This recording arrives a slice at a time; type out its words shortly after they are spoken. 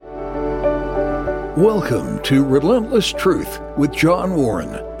Welcome to Relentless Truth with John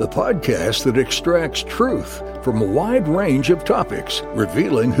Warren, the podcast that extracts truth from a wide range of topics,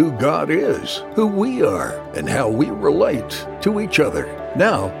 revealing who God is, who we are, and how we relate to each other.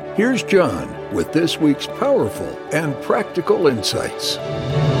 Now, here's John with this week's powerful and practical insights.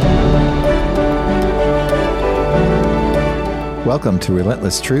 Welcome to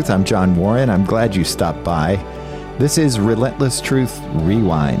Relentless Truth. I'm John Warren. I'm glad you stopped by. This is Relentless Truth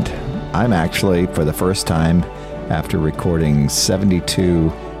Rewind. I'm actually, for the first time, after recording 72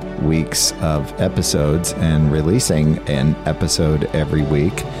 weeks of episodes and releasing an episode every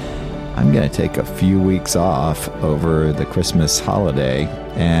week, I'm going to take a few weeks off over the Christmas holiday,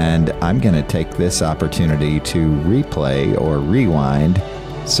 and I'm going to take this opportunity to replay or rewind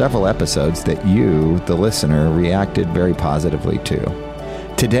several episodes that you, the listener, reacted very positively to.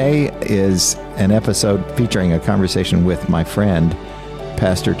 Today is an episode featuring a conversation with my friend,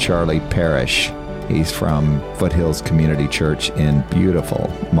 Pastor Charlie Parrish. He's from Foothills Community Church in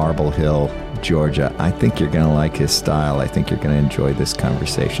beautiful Marble Hill, Georgia. I think you're going to like his style. I think you're going to enjoy this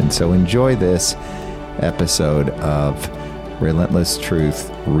conversation. So enjoy this episode of Relentless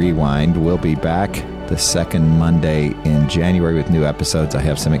Truth Rewind. We'll be back the second Monday in January with new episodes. I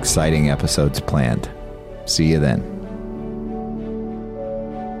have some exciting episodes planned. See you then.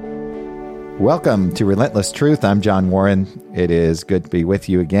 Welcome to Relentless Truth. I'm John Warren. It is good to be with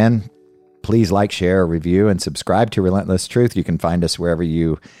you again. Please like, share, review, and subscribe to Relentless Truth. You can find us wherever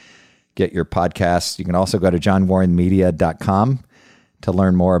you get your podcasts. You can also go to johnwarrenmedia.com to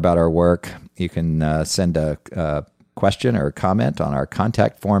learn more about our work. You can send a question or a comment on our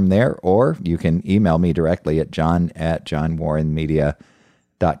contact form there, or you can email me directly at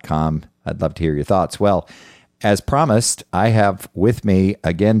john@johnwarrenmedia.com. I'd love to hear your thoughts. Well, as promised, I have with me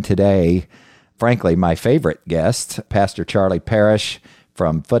again today, frankly, my favorite guest, Pastor Charlie Parrish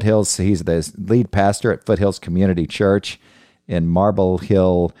from Foothills. He's the lead pastor at Foothills Community Church in Marble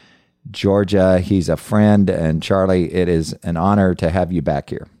Hill, Georgia. He's a friend, and Charlie, it is an honor to have you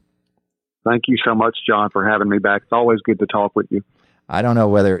back here. Thank you so much, John, for having me back. It's always good to talk with you. I don't know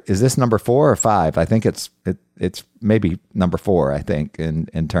whether, is this number 4 or 5? I think it's maybe number 4, I think,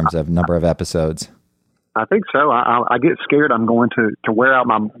 in terms of number of episodes. I think so. I get scared I'm going to wear out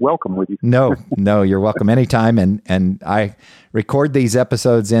my welcome with you. No, you're welcome anytime. And I record these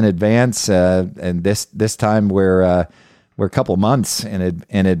episodes in advance. And this time we're a couple months in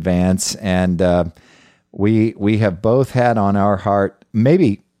advance. And we have both had on our heart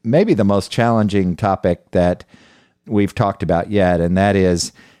maybe the most challenging topic that we've talked about yet. And that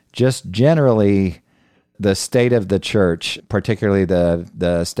is just generally the state of the church, particularly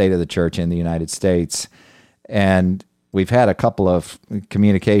the state of the church in the United States. And we've had a couple of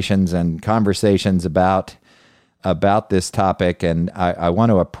communications and conversations about this topic, and I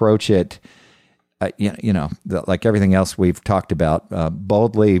want to approach it, like everything else we've talked about,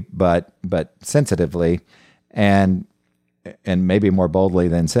 boldly but sensitively, and maybe more boldly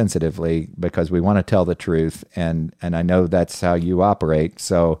than sensitively, because we want to tell the truth, and I know that's how you operate.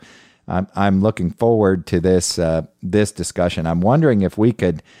 So I'm looking forward to this discussion. I'm wondering if we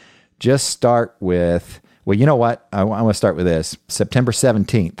could just start with, well, you know what? I want to start with this. September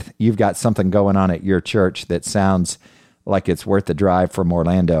 17th, you've got something going on at your church that sounds like it's worth the drive from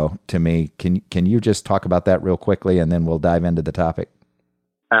Orlando to me. Can you just talk about that real quickly, and then we'll dive into the topic?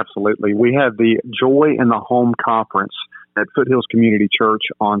 Absolutely. We have the Joy in the Home Conference at Foothills Community Church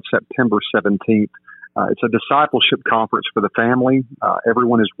on September 17th. It's a discipleship conference for the family.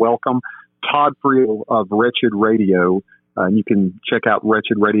 Everyone is welcome. Todd Friel of Wretched Radio, and you can check out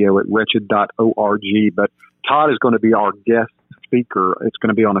Wretched Radio at wretched.org. But Todd is going to be our guest speaker. It's going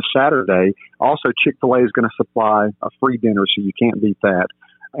to be on a Saturday. Also, Chick-fil-A is going to supply a free dinner, so you can't beat that.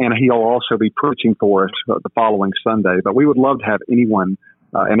 And he'll also be preaching for us the following Sunday. But we would love to have anyone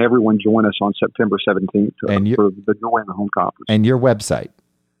and everyone join us on September 17th for the Joy in the Home Conference. And your website?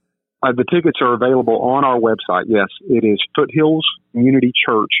 The tickets are available on our website. Yes, it is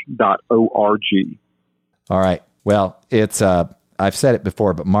foothillscommunitychurch.org. All right. Well, it's I've said it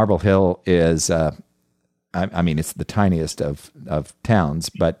before, but Marble Hill is it's the tiniest of towns,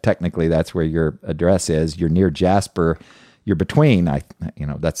 but technically that's where your address is. You're near Jasper. You're between.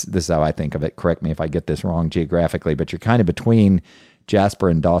 This is how I think of it. Correct me if I get this wrong geographically, but you're kind of between Jasper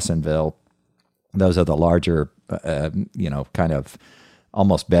and Dawsonville. Those are the larger, kind of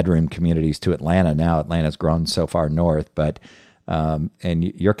almost bedroom communities to Atlanta. Now Atlanta's grown so far north, but and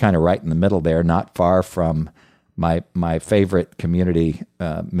you're kind of right in the middle there, not far from my favorite community,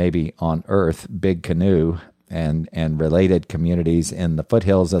 maybe on earth, Big Canoe, and related communities in the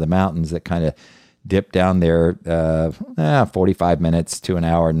foothills of the mountains that kind of dip down there 45 minutes to an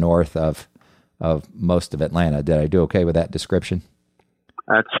hour north of of most of Atlanta. Did I do okay with that description?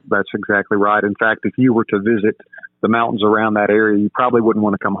 That's exactly right. In fact, if you were to visit the mountains around that area, you probably wouldn't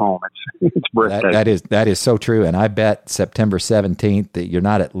want to come home. It's breathtaking. That is so true. And I bet September 17th that you're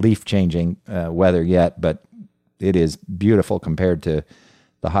not at leaf changing weather yet, but it is beautiful compared to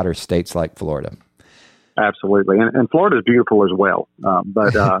the hotter states like Florida. Absolutely. And Florida is beautiful as well.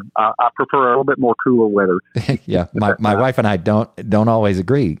 But I prefer a little bit more cooler weather. Yeah. My wife and I don't always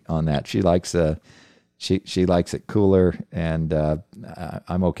agree on that. She likes she likes it cooler, and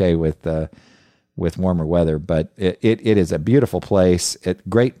I'm okay with warmer weather. But it is a beautiful place. It's a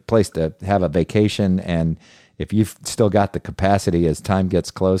great place to have a vacation. And if you've still got the capacity as time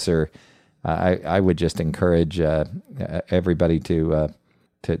gets closer, I would just encourage everybody to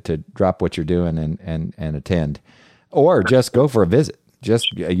drop what you're doing and attend, or just go for a visit.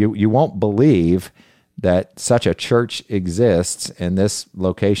 Just you won't believe that such a church exists in this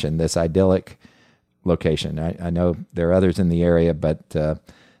location, this idyllic location. I know there are others in the area, but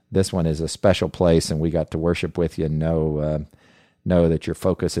this one is a special place, and we got to worship with you and know that your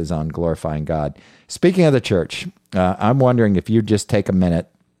focus is on glorifying God. Speaking of the church, I'm wondering if you'd just take a minute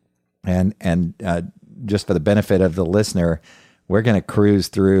and just for the benefit of the listener, we're going to cruise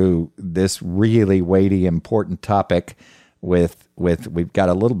through this really weighty, important topic with we've got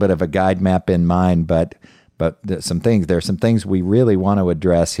a little bit of a guide map in mind, but there's some things we really want to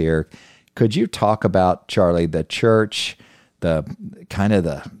address here. Could you talk about, Charlie, the church, the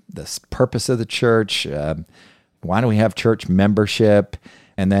purpose of the church? Why do we have church membership?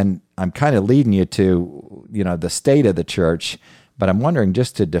 And then I'm kind of leading you to, the state of the church, but I'm wondering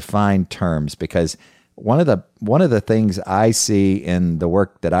just to define terms, because one of the things I see in the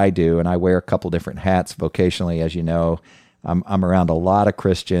work that I do, and I wear a couple different hats vocationally, as you know, I'm around a lot of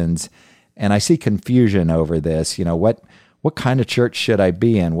Christians, and I see confusion over this. What kind of church should I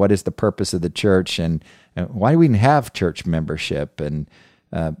be in? What is the purpose of the church, and why do we even have church membership? And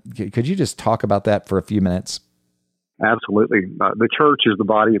could you just talk about that for a few minutes? Absolutely. The church is the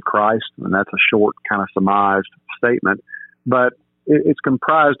body of Christ, and that's a short, kind of surmised statement, but it's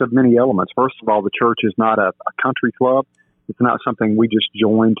comprised of many elements. First of all, the church is not a country club. It's not something we just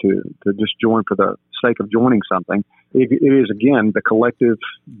join to just join for the sake of joining something. It is, again, the collective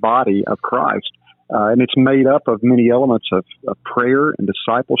body of Christ. And it's made up of many elements of prayer and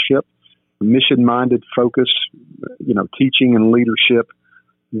discipleship, mission-minded focus, teaching and leadership,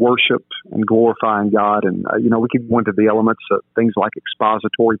 worship and glorifying God. And, we could go into the elements of things like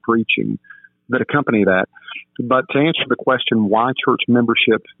expository preaching that accompany that. But to answer the question why church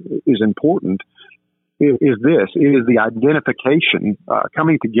membership is important, is this. It is the identification,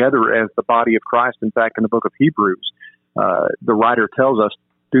 coming together as the body of Christ. In fact, in the book of Hebrews, the writer tells us,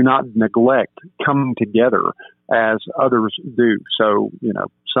 do not neglect coming together as others do. So,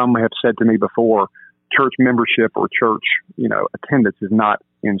 some have said to me before, church membership or church, attendance is not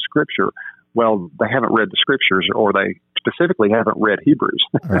in Scripture. Well, they haven't read the Scriptures, or they specifically haven't read Hebrews,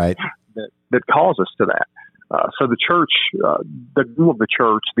 right? that calls us to that. So the church, the goal of the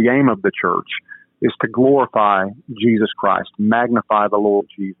church, the aim of the church is to glorify Jesus Christ, magnify the Lord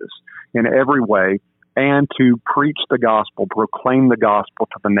Jesus in every way, and to preach the gospel, proclaim the gospel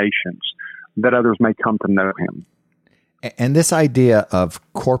to the nations, that others may come to know him. And this idea of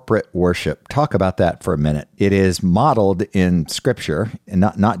corporate worship, talk about that for a minute. It is modeled in Scripture, and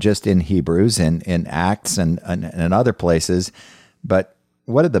not just in Hebrews and in Acts and other places, but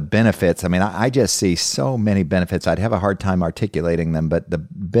what are the benefits? I mean, I just see so many benefits. I'd have a hard time articulating them, but the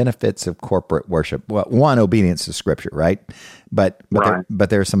benefits of corporate worship. Well, one, obedience to Scripture, right? But right.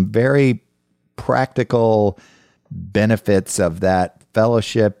 There are some very practical benefits of that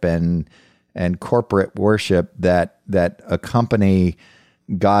fellowship and corporate worship that accompany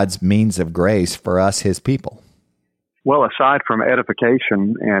God's means of grace for us, his people. Well, aside from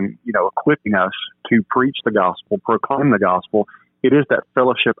edification and, equipping us to preach the gospel, proclaim the gospel, it is that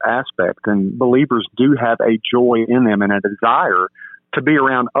fellowship aspect, and believers do have a joy in them and a desire to be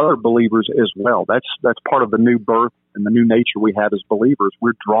around other believers as well. That's part of the new birth and the new nature we have as believers.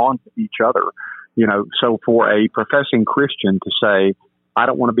 We're drawn to each other, so for a professing Christian to say, I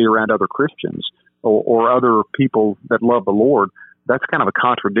don't want to be around other Christians or other people that love the Lord, that's kind of a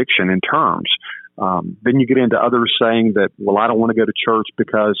contradiction in terms. Then you get into others saying that, well, I don't want to go to church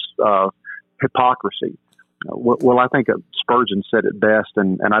because of hypocrisy. Well, I think Spurgeon said it best,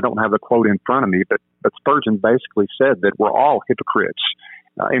 and I don't have the quote in front of me, but Spurgeon basically said that we're all hypocrites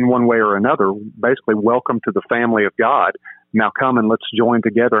in one way or another. Basically, welcome to the family of God. Now come and let's join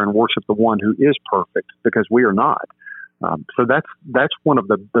together and worship the one who is perfect, because we are not. So that's one of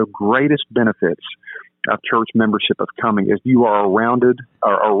the greatest benefits of church membership, of coming, is you are around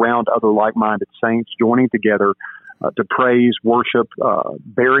other like-minded saints, joining together to praise, worship,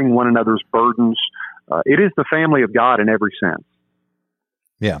 bearing one another's burdens. It is the family of God in every sense.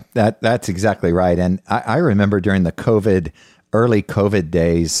 Yeah, that's exactly right. And I remember during the early COVID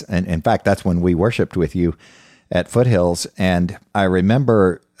days, and in fact, that's when we worshiped with you at Foothills. And I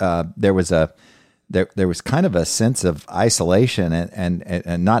remember there was kind of a sense of isolation,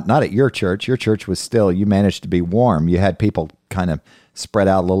 and not at your church. Your church was still, you managed to be warm. You had people kind of spread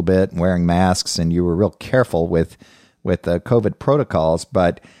out a little bit and wearing masks, and you were real careful with the COVID protocols,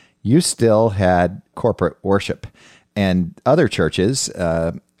 but you still had corporate worship. And other churches,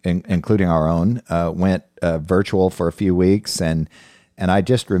 including our own, went virtual for a few weeks, and I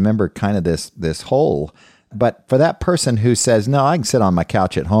just remember kind of this hole. But for that person who says, no, I can sit on my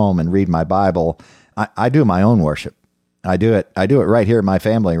couch at home and read my Bible, I do my own worship. I do it right here in my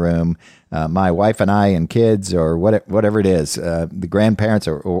family room. My wife and I and kids, or whatever it is, the grandparents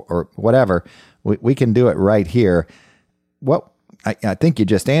or whatever, we can do it right here. I think you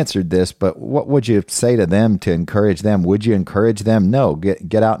just answered this, but what would you say to them to encourage them? Would you encourage them? No,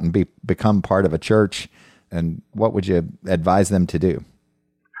 get out and become part of a church. And what would you advise them to do?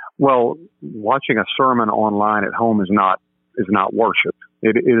 Well, watching a sermon online at home is not worship.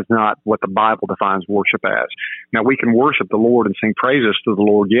 It is not what the Bible defines worship as. Now, we can worship the Lord and sing praises to the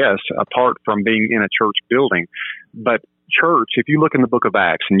Lord, yes, apart from being in a church building. But church, if you look in the book of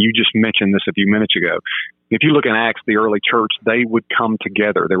Acts, and you just mentioned this a few minutes ago, if you look in Acts, the early church, they would come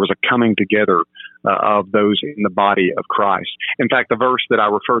together. There was a coming together of those in the body of Christ. In fact, the verse that I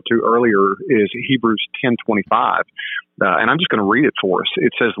referred to earlier is Hebrews 10:25, and I'm just going to read it for us.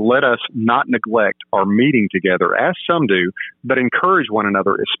 It says, "Let us not neglect our meeting together, as some do, but encourage one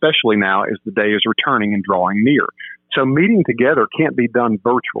another, especially now as the day is returning and drawing near." So meeting together can't be done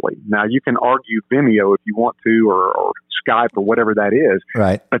virtually. Now, you can argue Vimeo if you want to, or Skype or whatever that is.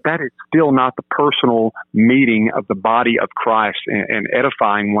 Right. But that is still not the personal meeting of the body of Christ and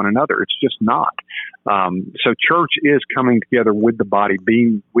edifying one another. It's just not. So church is coming together with the body,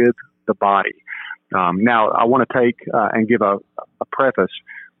 being with the body. Now, I want to take and give a preface.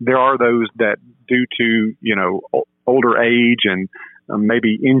 There are those that, due to older age and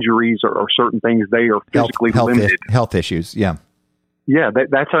maybe injuries or certain things, they are physically limited. Health issues, yeah. Yeah,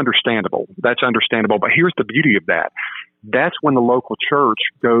 that's understandable. That's understandable. But here's the beauty of that. That's when the local church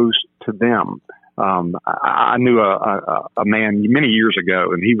goes to them. I knew a man many years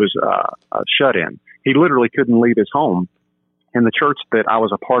ago, and he was shut in. He literally couldn't leave his home. In the church that I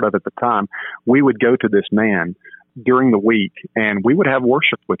was a part of at the time, we would go to this man during the week, and we would have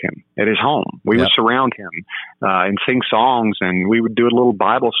worship with him at his home. We would surround him and sing songs, and we would do a little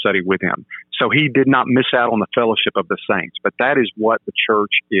Bible study with him. So he did not miss out on the fellowship of the saints. But that is what the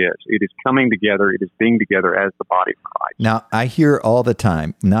church is. It is coming together. It is being together as the body of Christ. Now, I hear all the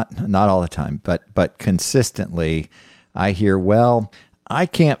time, not all the time, but consistently, I hear, well, I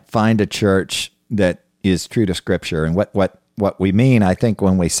can't find a church that is true to Scripture. And what we mean, I think,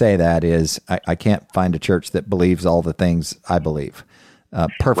 when we say that is, I can't find a church that believes all the things I believe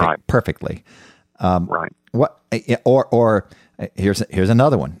perfectly. Right. Or here's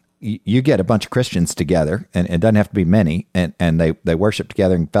another one. You get a bunch of Christians together, and it doesn't have to be many, and they worship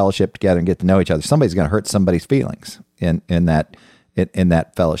together and fellowship together and get to know each other. Somebody's going to hurt somebody's feelings in that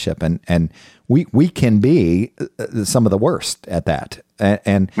fellowship, and we can be some of the worst at that.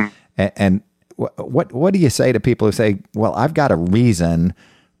 And what do you say to people who say, well, I've got a reason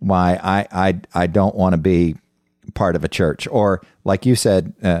why I don't want to be part of a church? Or like you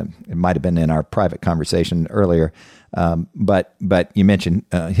said, it might have been in our private conversation earlier, but you mentioned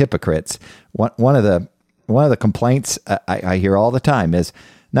hypocrites. One of the complaints I hear all the time is,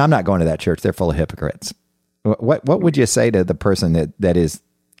 no, I'm not going to that church. They're full of hypocrites. What would you say to the person that is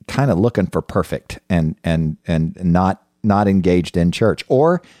kind of looking for perfect and not engaged in church,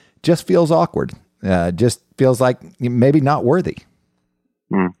 or just feels awkward, just feels like maybe not worthy?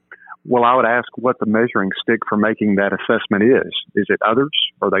 Well, I would ask what the measuring stick for making that assessment is. Is it others?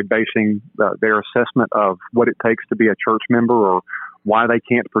 Are they basing their assessment of what it takes to be a church member, or why they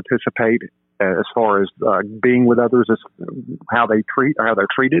can't participate as far as being with others, as how they treat or how they're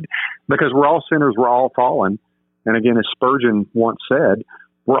treated? Because we're all sinners, we're all fallen. And again, as Spurgeon once said,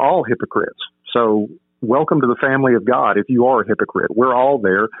 we're all hypocrites. So welcome to the family of God. If you are a hypocrite, we're all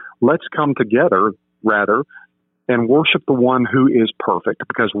there. Let's come together, rather, and worship the one who is perfect,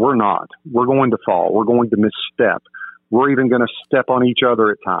 because we're not. We're going to fall. We're going to misstep. We're even going to step on each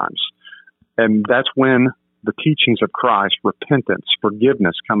other at times. And that's when the teachings of Christ, repentance,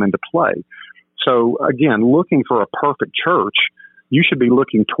 forgiveness, come into play. So again, looking for a perfect church, you should be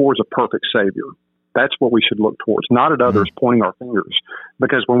looking towards a perfect Savior. That's what we should look towards, not at others pointing our fingers.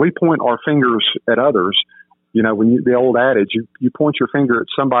 Because when we point our fingers at others, the old adage, you point your finger at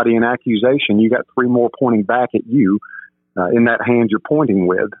somebody in accusation, you got 3 more pointing back at you in that hand you're pointing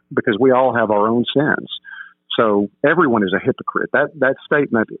with, because we all have our own sins. So everyone is a hypocrite. That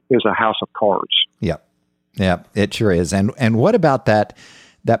statement is a house of cards. Yep. Yeah, it sure is. And what about that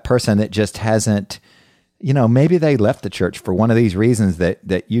person that just hasn't, maybe they left the church for one of these reasons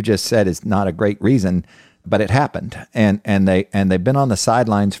that you just said is not a great reason, but it happened, and they've been on the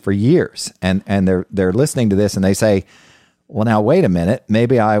sidelines for years, and they're listening to this, and they say, well, now wait a minute,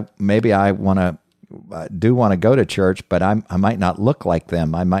 maybe I want to want to go to church, but I might not look like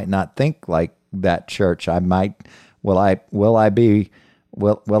them, I might not think like that church, will I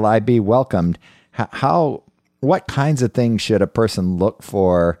be welcomed? What kinds of things should a person look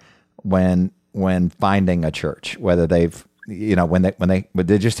for when finding a church, whether they've, when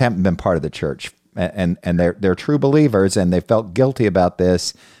they just haven't been part of the church, and they're true believers and they felt guilty about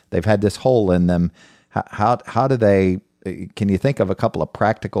this, they've had this hole in them. How do they, can you think of a couple of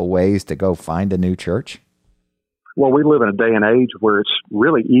practical ways to go find a new church? Well, we live in a day and age where it's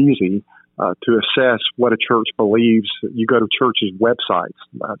really easy to assess what a church believes. You go to churches' websites.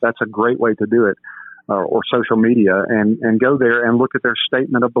 That's a great way to do it. Or social media, and go there and look at their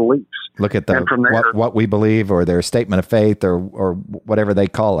statement of beliefs. Look at what we believe, or their statement of faith, or whatever they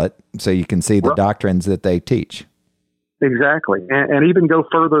call it, so you can see the doctrines that they teach. Exactly. And even go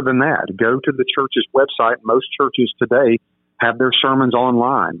further than that. Go to the church's website. Most churches today have their sermons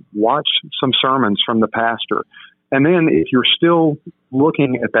online. Watch some sermons from the pastor. And then if you're still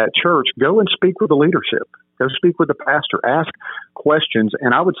looking at that church, go and speak with the leadership. Go speak with the pastor. Ask questions.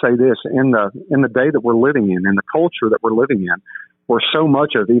 And I would say this, in the day that we're living in the culture that we're living in, where so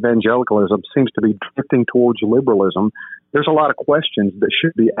much of evangelicalism seems to be drifting towards liberalism, there's a lot of questions that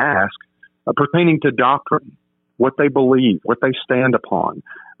should be asked pertaining to doctrine, what they believe, what they stand upon.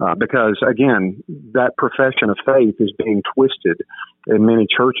 Because, again, that profession of faith is being twisted in many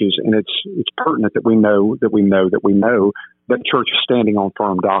churches, and it's pertinent that we know that church is standing on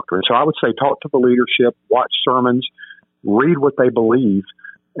firm doctrine. So I would say talk to the leadership, watch sermons, read what they believe,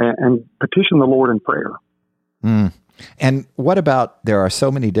 and petition the Lord in prayer. And what about, there are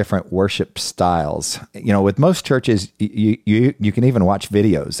so many different worship styles. With most churches, you can even watch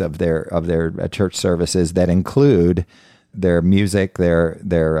videos of their church services that include their music, their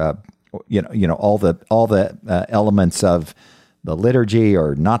all the elements of the liturgy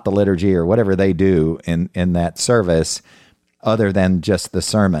or not the liturgy or whatever they do in that service, other than just the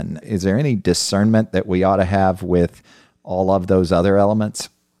sermon. Is there any discernment that we ought to have with all of those other elements?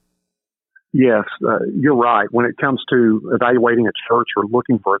 Yes, you're right. When it comes to evaluating a church or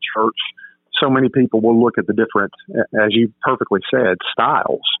looking for a church, so many people will look at the different, as you perfectly said,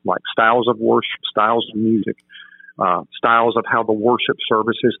 styles, like styles of worship, styles of music, styles of how the worship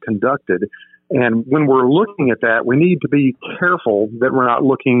service is conducted. And when we're looking at that, we need to be careful that we're not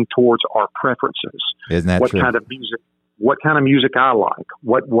looking towards our preferences. Isn't that true? What kind of music I like,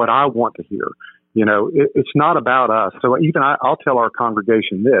 what I want to hear. It's not about us. So even I'll tell our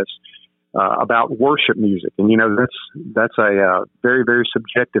congregation this about worship music, and that's a very, very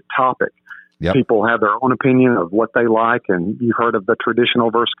subjective topic. Yep. People have their own opinion of what they like, and you've heard of the traditional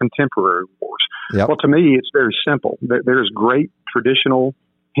versus contemporary wars. Yep. Well, to me, it's very simple. There's great traditional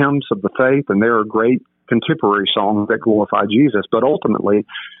hymns of the faith, and there are great contemporary songs that glorify Jesus. But ultimately,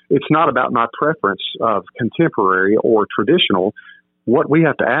 it's not about my preference of contemporary or traditional. What we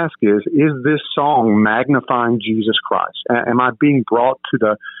have to ask is this song magnifying Jesus Christ? Am I being brought to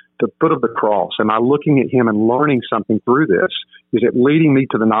the foot of the cross? Am I looking at him and learning something through this? Is it leading me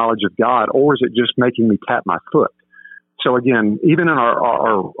to the knowledge of God, or is it just making me tap my foot? So again, even in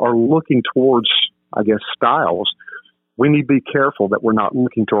our looking towards, I guess, styles, we need to be careful that we're not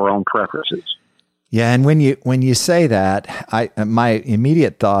looking to our own preferences. Yeah, and when you say that, my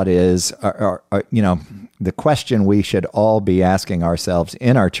immediate thought is, the question we should all be asking ourselves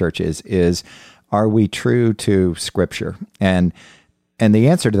in our churches is, are we true to Scripture? And the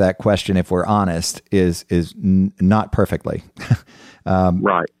answer to that question, if we're honest, is not perfectly.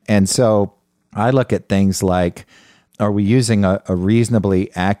 Right. And so I look at things like, are we using a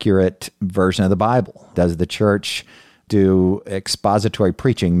reasonably accurate version of the Bible? Does the church do expository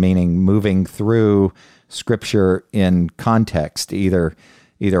preaching, meaning moving through Scripture in context, either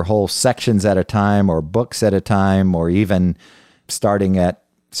whole sections at a time or books at a time, or even starting at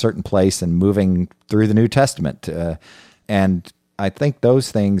a certain place and moving through the New Testament? And I think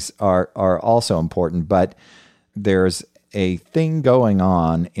those things are also important, but there's a thing going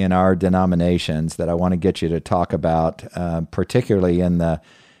on in our denominations that I want to get you to talk about, particularly in the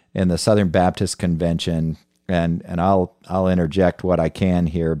in the Southern Baptist Convention, and I'll interject what I can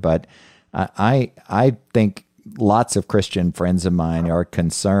here, but I think lots of Christian friends of mine are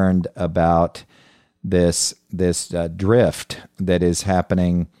concerned about this drift that is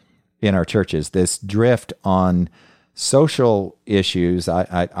happening in our churches, this drift on social issues,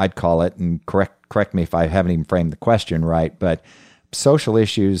 I'd call it, and correct me if I haven't even framed the question right, but social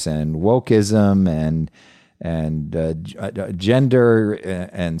issues and wokeism and gender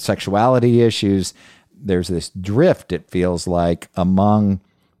and sexuality issues. There's this drift, it feels like, among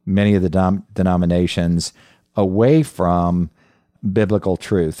many of the denominations away from biblical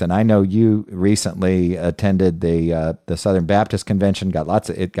truth. And I know you recently attended the Southern Baptist Convention.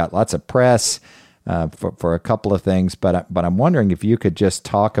 It got lots of press for a couple of things, but I'm wondering if you could just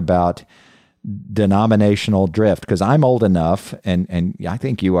talk about denominational drift, because I'm old enough, and I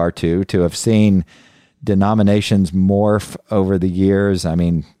think you are too, to have seen denominations morph over the years. I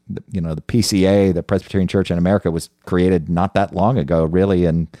mean, the PCA, the Presbyterian Church in America, was created not that long ago, really,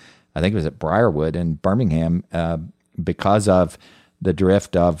 and I think it was at Briarwood in Birmingham, because of the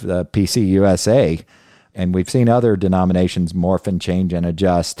drift of the PCUSA. And we've seen other denominations morph and change and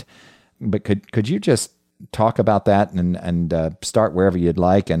adjust. But could you just talk about that and start wherever you'd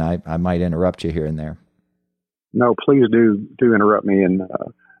like, and I might interrupt you here and there. No, please do interrupt me. And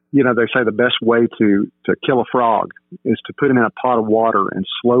they say the best way to kill a frog is to put him in a pot of water and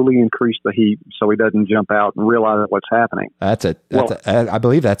slowly increase the heat so he doesn't jump out and realize what's happening. I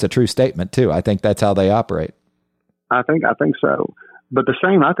believe that's a true statement too. I think that's how they operate. I think so. But the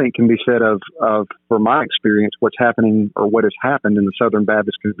same, I think, can be said of from my experience, what's happening or what has happened in the Southern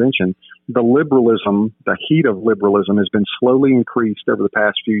Baptist Convention. The liberalism, the heat of liberalism, has been slowly increased over the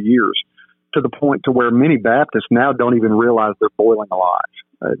past few years to the point to where many Baptists now don't even realize they're boiling alive.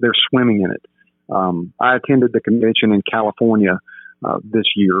 They're swimming in it. I attended the convention in California this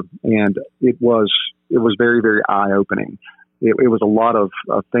year, and it was very, very eye-opening. It was a lot of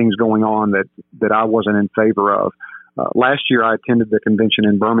things going on that I wasn't in favor of. Last year, I attended the convention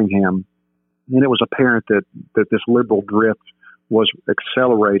in Birmingham, and it was apparent that this liberal drift was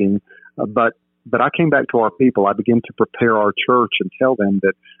accelerating. But I came back to our people. I began to prepare our church and tell them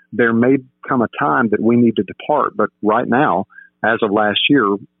that there may come a time that we need to depart. But right now, as of last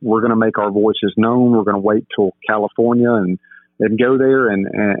year, we're going to make our voices known. We're going to wait till California and go there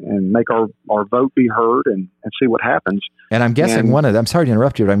and make our vote be heard and see what happens. And I'm guessing I'm sorry to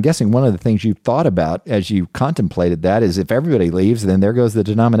interrupt you, but I'm guessing one of the things you thought about as you contemplated that is if everybody leaves, then there goes the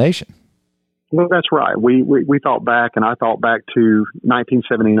denomination. Well, that's right. We thought back, and I thought back to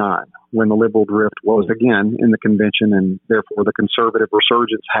 1979 when the liberal drift was again in the convention, and therefore the conservative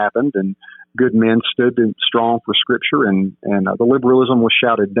resurgence happened, and good men stood strong for Scripture, and the liberalism was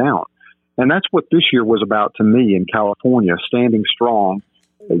shouted down. And that's what this year was about to me in California, standing strong,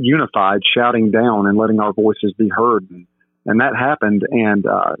 unified, shouting down, and letting our voices be heard. And that happened. And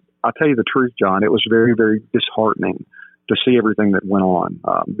I'll tell you the truth, John, it was very, very disheartening to see everything that went on.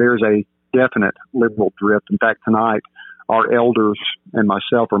 There's a definite liberal drift. In fact, tonight, our elders and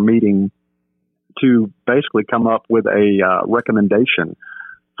myself are meeting to basically come up with a recommendation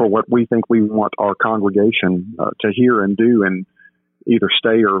for what we think we want our congregation to hear and do, and either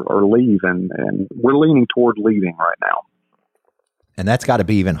stay or leave. And we're leaning toward leaving right now. And that's got to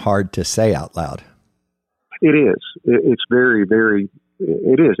be even hard to say out loud. It is. It's very, very,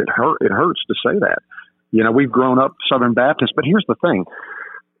 it is. It hurts to say that. We've grown up Southern Baptist, but here's the thing.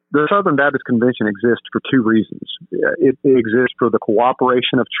 The Southern Baptist Convention exists for two reasons. It exists for the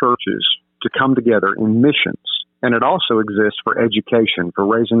cooperation of churches to come together in missions. And it also exists for education, for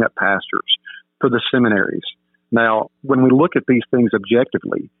raising up pastors, for the seminaries. Now, when we look at these things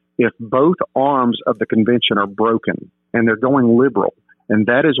objectively, if both arms of the convention are broken and they're going liberal, and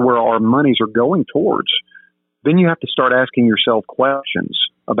that is where our monies are going towards, then you have to start asking yourself questions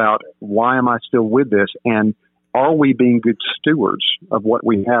about why am I still with this, and are we being good stewards of what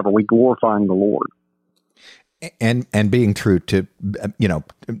we have? Are we glorifying the Lord? And being true to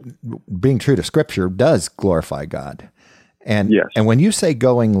being true to Scripture does glorify God. And yes. And when you say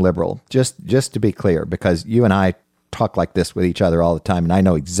going liberal, just to be clear, because you and I talk like this with each other all the time, and I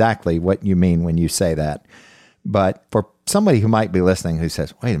know exactly what you mean when you say that. But for somebody who might be listening who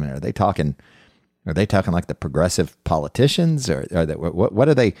says, "Wait a minute, are they talking like the progressive politicians, or what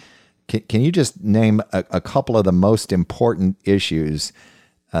are they?" Can you just name a couple of the most important issues,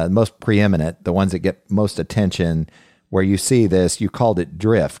 most preeminent, the ones that get most attention, where you see this? You called it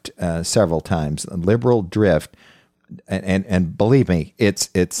drift several times, liberal drift. And believe me, it's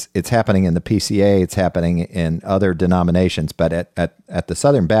happening in the PCA, it's happening in other denominations, but at the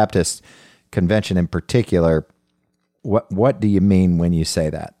Southern Baptist Convention in particular, what do you mean when you say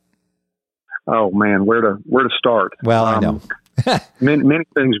that? Oh man, where to start? Well, I know. many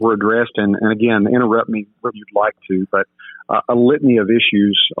things were addressed, and again, interrupt me wherever you'd like to, but a litany of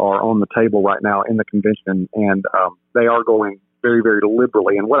issues are on the table right now in the convention, and they are going very, very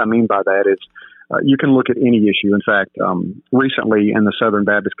liberally. And what I mean by that is you can look at any issue. In fact, recently in the Southern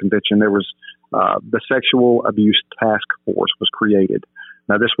Baptist Convention, there was the Sexual Abuse Task Force was created.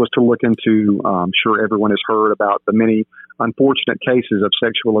 Now, this was to look into, I'm sure everyone has heard about the many unfortunate cases of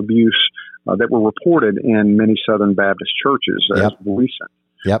sexual abuse that were reported in many Southern Baptist churches as recent.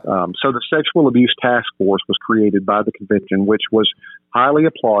 Yep. So the Sexual Abuse Task Force was created by the convention, which was highly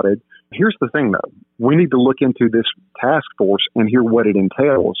applauded. Here's the thing, though. We need to look into this task force and hear what it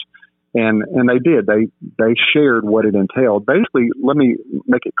entails. And they did. They shared what it entailed. Basically, let me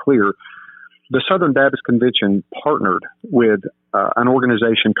make it clear. The Southern Baptist Convention partnered with an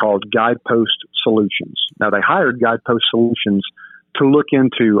organization called Guidepost Solutions. Now, they hired Guidepost Solutions to look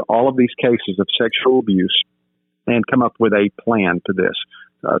into all of these cases of sexual abuse and come up with a plan to this,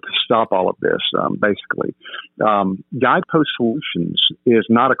 to stop all of this, basically. Guidepost Solutions is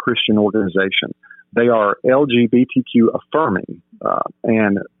not a Christian organization. They are LGBTQ affirming,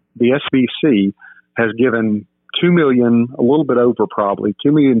 and the SBC has given $2 million, a little bit over probably,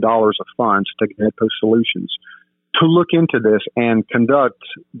 $2 million of funds to Guidepost Solutions to look into this and conduct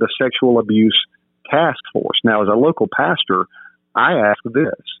the Sexual Abuse Task Force. Now, as a local pastor, I ask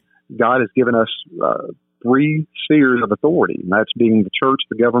this. God has given us 3 spheres of authority, and that's being the church,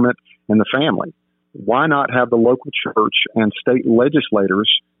 the government, and the family. Why not have the local church and state legislators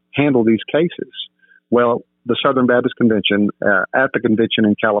handle these cases? Well, the Southern Baptist Convention, at the convention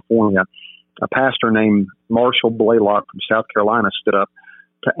in California, a pastor named Marshall Blaylock from South Carolina stood up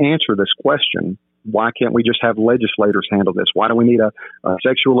to answer this question. Why can't we just have legislators handle this? Why do we need a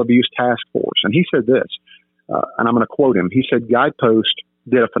sexual abuse task force? And he said this, and I'm going to quote him. He said, Guidepost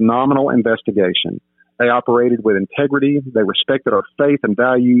did a phenomenal investigation. They operated with integrity. They respected our faith and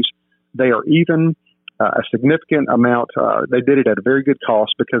values. They are even a significant amount. They did it at a very good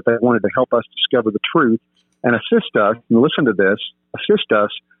cost because they wanted to help us discover the truth and assist us, and listen to this, assist us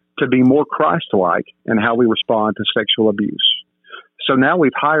to be more Christ-like in how we respond to sexual abuse. So now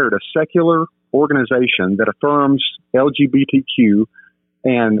we've hired a secular organization that affirms LGBTQ,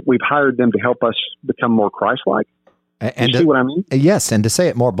 and we've hired them to help us become more Christ-like. And you see what I mean? Yes, and to say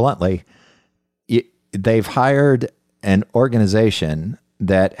it more bluntly, they've hired an organization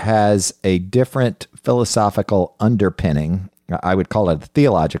that has a different philosophical underpinning. I would call it a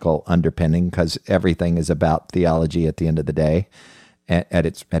theological underpinning because everything is about theology at the end of the day, at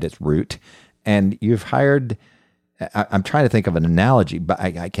its root. And you've hired, I'm trying to think of an analogy, but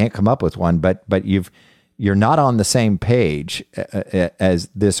I can't come up with one, but you're not on the same page as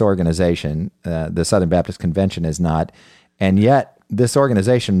this organization, the Southern Baptist Convention is not, and yet this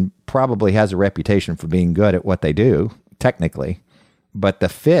organization probably has a reputation for being good at what they do, technically, but the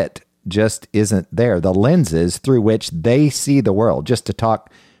fit just isn't there. The lenses through which they see the world, just to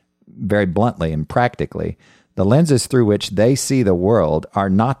talk very bluntly and practically, the lenses through which they see the world are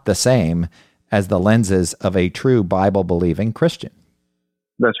not the same as the lenses of a true Bible-believing Christian.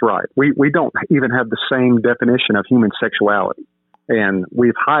 That's right. We don't even have the same definition of human sexuality. And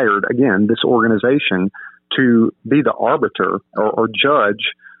we've hired, again, this organization to be the arbiter or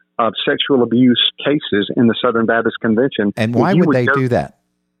judge of sexual abuse cases in the Southern Baptist Convention. And why would they do that?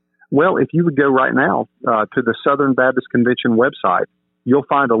 Well, if you would go right now to the Southern Baptist Convention website, you'll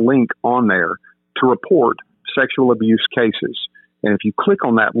find a link on there to report sexual abuse cases. And if you click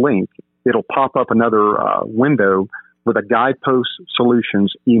on that link, it'll pop up another window with a Guidepost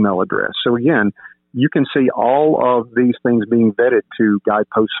Solutions email address. So again, you can see all of these things being vetted to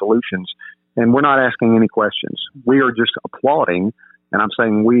Guidepost Solutions, and we're not asking any questions. We are just applauding, and I'm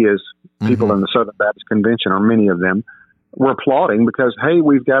saying we as people in the Southern Baptist Convention, or many of them, we're applauding because, hey,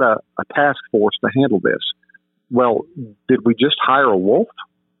 we've got a task force to handle this. Well, did we just hire a wolf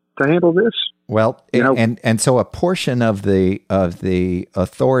to handle this? Well, and so a portion of the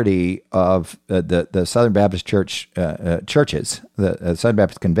authority of the Southern Baptist Church churches, the Southern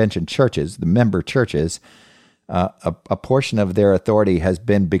Baptist Convention churches, the member churches, a portion of their authority has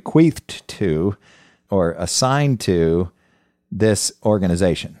been bequeathed to or assigned to this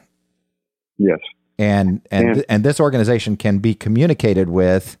organization. Yes. And this organization can be communicated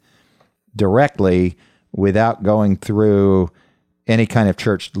with directly without going through any kind of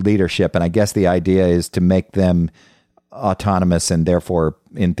church leadership. And I guess the idea is to make them autonomous and therefore,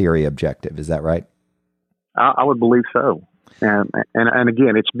 in theory, objective. Is that right? I would believe so. And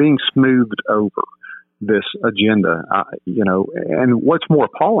again, it's being smoothed over, this agenda, and what's more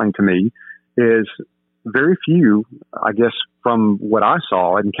appalling to me is very few, I guess, from what I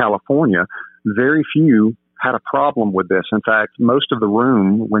saw in California, very few had a problem with this. In fact, most of the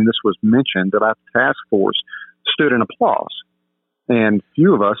room, when this was mentioned about the task force, stood in applause. And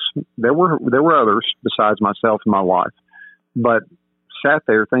few of us, there were others besides myself and my wife, but sat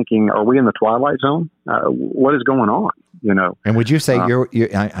there thinking, are we in the twilight zone? What is going on? And would you say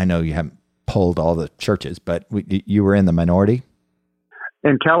I know you haven't polled all the churches, but you were in the minority?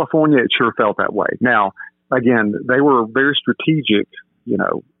 In California, it sure felt that way. Now, again, they were very strategic.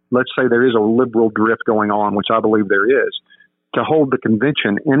 Let's say there is a liberal drift going on, which I believe there is, to hold the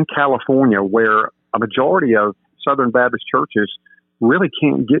convention in California, where a majority of Southern Baptist churches really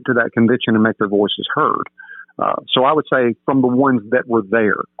can't get to that convention and make their voices heard. So I would say from the ones that were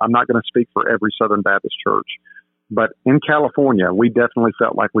there, I'm not going to speak for every Southern Baptist church, but in California, we definitely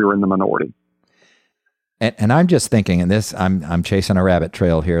felt like we were in the minority. And I'm just thinking, and this, I'm chasing a rabbit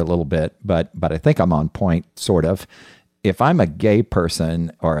trail here a little bit, but I think I'm on point, sort of. If I'm a gay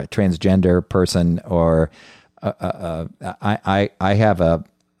person or a transgender person, or I have a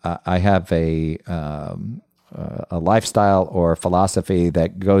lifestyle or philosophy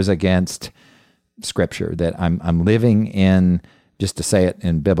that goes against Scripture, that I'm living in, just to say it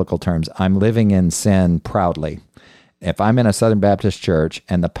in biblical terms, I'm living in sin proudly. If I'm in a Southern Baptist church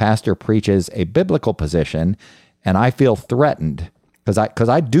and the pastor preaches a biblical position and I feel threatened, because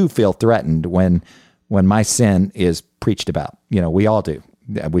I do feel threatened when my sin is preached about. We all do.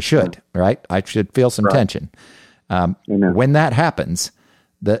 We should, right? I should feel some tension. When that happens,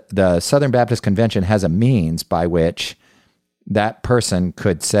 the Southern Baptist Convention has a means by which that person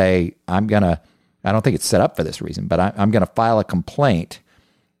could say, I don't think it's set up for this reason, but I'm going to file a complaint,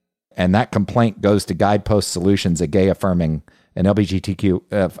 and that complaint goes to Guidepost Solutions, a gay affirming, an LGBTQ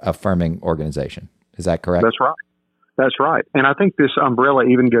affirming organization. Is that correct? That's right. That's right. And I think this umbrella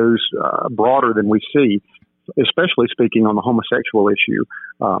even goes broader than we see, especially speaking on the homosexual issue.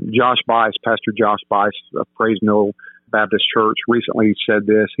 Pastor Josh Bice of Praise Mill Baptist Church recently said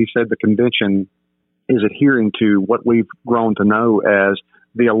this. He said the convention is adhering to what we've grown to know as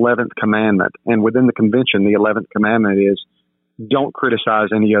the 11th commandment. And within the convention, the 11th commandment is don't criticize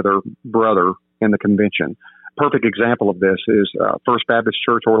any other brother in the convention. Perfect example of this is First Baptist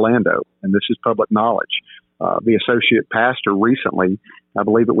Church Orlando, and this is public knowledge. The associate pastor recently, I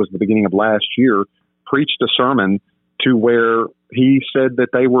believe it was the beginning of last year, preached a sermon to where he said that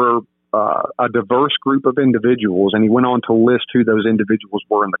they were a diverse group of individuals, and he went on to list who those individuals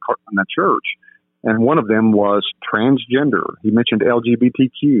were in the church. And one of them was transgender. He mentioned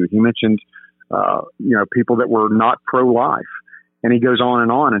LGBTQ. He mentioned, people that were not pro-life. And he goes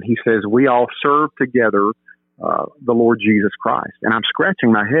on, and he says, we all serve together the Lord Jesus Christ. And I'm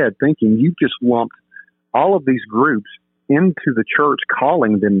scratching my head thinking, you just lumped all of these groups into the church,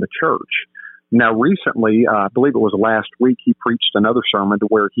 calling them the church. Now, recently, I believe it was last week, he preached another sermon to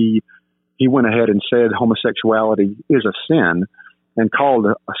where he went ahead and said homosexuality is a sin and called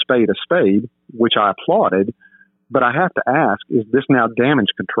a spade, which I applauded. But I have to ask, is this now damage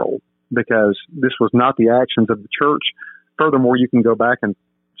control? Because this was not the actions of the church. Furthermore, you can go back and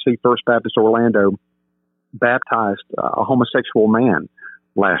see First Baptist Orlando baptized a homosexual man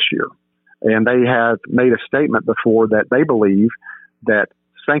last year. And they have made a statement before that they believe that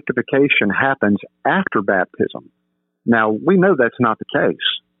sanctification happens after baptism. Now, we know that's not the case.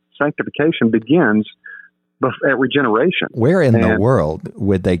 Sanctification begins at regeneration. Where in the world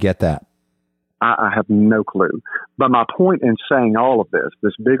would they get that? I have no clue. But my point in saying all of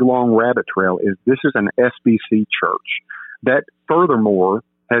this big, long rabbit trail, is this is an SBC church that furthermore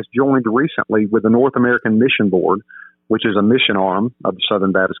has joined recently with the North American Mission Board, which is a mission arm of the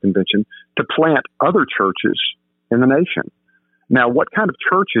Southern Baptist Convention, to plant other churches in the nation. Now, what kind of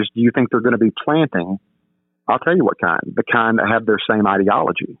churches do you think they're going to be planting? I'll tell you what kind. The kind that have their same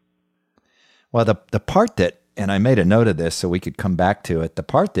ideology. Well, the part that, and I made a note of this so we could come back to it, the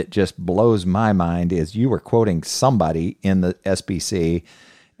part that just blows my mind is you were quoting somebody in the SBC,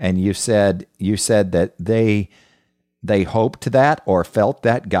 and you said that they hoped that or felt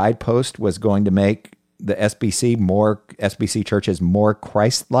that Guidepost was going to make the SBC churches more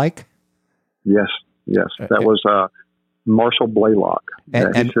Christ-like? Yes. That was Marshall Blaylock.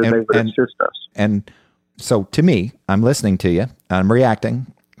 And he said they would assist us. And so to me, I'm listening to you. I'm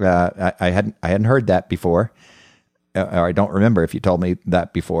reacting. I hadn't heard that before, or I don't remember if you told me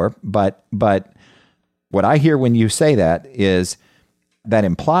that before. But what I hear when you say that is that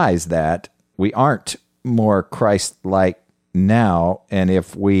implies that we aren't more Christ-like now, and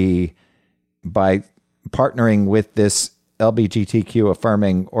if we, by partnering with this LGBTQ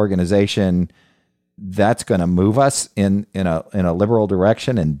affirming organization, that's going to move us in a liberal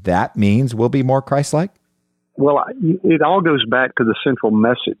direction, and that means we'll be more Christ-like? Well, it all goes back to the central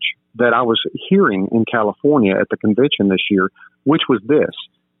message that I was hearing in California at the convention this year, which was this: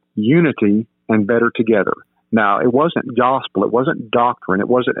 unity and better together. Now, it wasn't gospel, it wasn't doctrine, it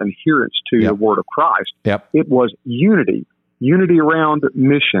wasn't adherence to the word of Christ. It was unity around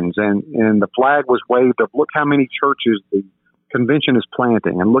missions, and the flag was waved of look how many churches the convention is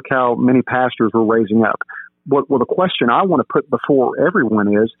planting, and look how many pastors were raising up. Well, the question I want to put before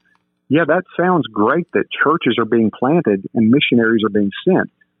everyone is, yeah, that sounds great that churches are being planted and missionaries are being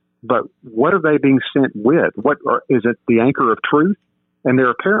sent, but what are they being sent with? Is it the anchor of truth? And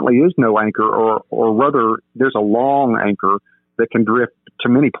there apparently is no anchor, or rather, there's a long anchor that can drift to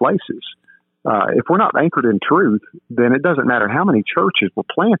many places. If we're not anchored in truth, then it doesn't matter how many churches we're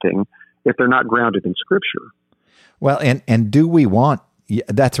planting if they're not grounded in Scripture. Well, and do we want?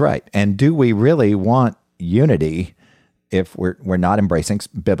 That's right. And do we really want unity if we're not embracing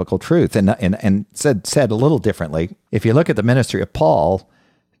biblical truth? And said a little differently, if you look at the ministry of Paul,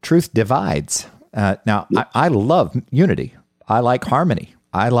 truth divides. Now, I love unity. I like harmony.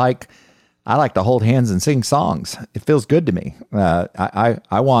 I like to hold hands and sing songs. It feels good to me.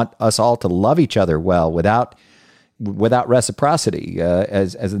 I want us all to love each other well without reciprocity,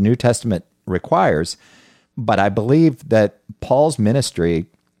 as the New Testament requires. But I believe that Paul's ministry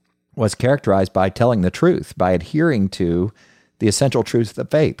was characterized by telling the truth, by adhering to the essential truths of the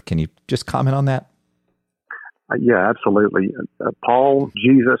faith. Can you just comment on that? Yeah, absolutely. Paul,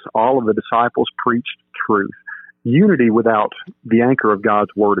 Jesus, all of the disciples preached truth. Unity without the anchor of God's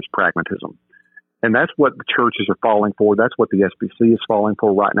word is pragmatism. And that's what the churches are falling for. That's what the SBC is falling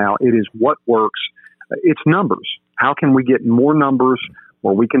for right now. It is what works. It's numbers. How can we get more numbers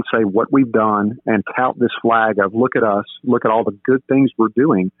where we can say what we've done and tout this flag of look at us, look at all the good things we're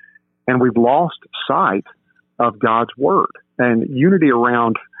doing. And we've lost sight of God's word. And unity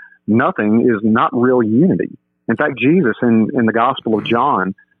around nothing is not real unity. In fact, Jesus in the Gospel of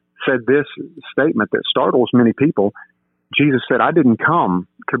John said this statement that startles many people. Jesus said, I didn't come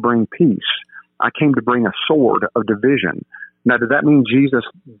to bring peace. I came to bring a sword of division. Now, does that mean Jesus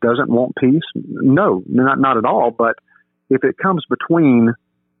doesn't want peace? No, not at all. But if it comes between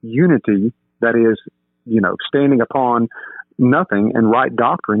unity, that is, standing upon nothing, and right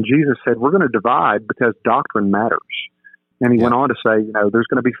doctrine, Jesus said, we're going to divide because doctrine matters. And he went on to say, there's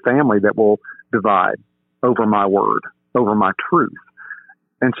going to be family that will divide over my word, over my truth.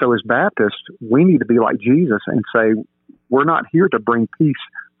 And so as Baptists, we need to be like Jesus and say, we're not here to bring peace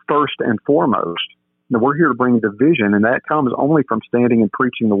first and foremost. No, we're here to bring division, and that comes only from standing and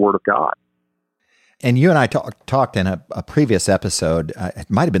preaching the Word of God. And you and I talked in a previous episode, it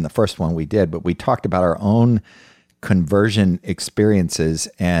might have been the first one we did, but we talked about our own conversion experiences,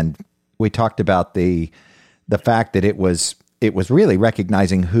 and we talked about the fact that it was really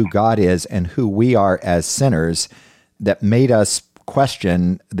recognizing who God is and who we are as sinners that made us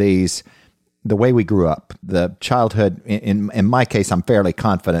question the way we grew up, the childhood. In my case, I'm fairly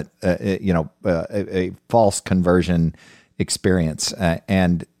confident, a false conversion experience.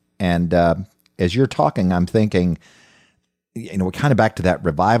 And as you're talking, I'm thinking, we're kind of back to that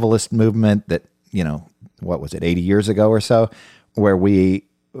revivalist movement that, what was it, 80 years ago or so, where we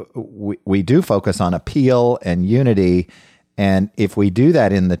do focus on appeal and unity. And if we do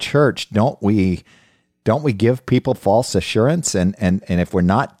that in the church, don't we give people false assurance? And if we're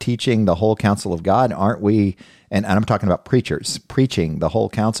not teaching the whole counsel of God, aren't we, and I'm talking about preachers, preaching the whole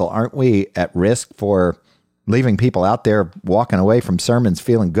counsel, aren't we at risk for leaving people out there walking away from sermons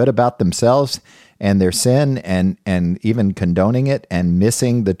feeling good about themselves and their sin and even condoning it and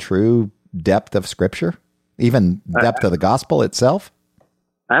missing the true depth of Scripture, even depth of the gospel itself?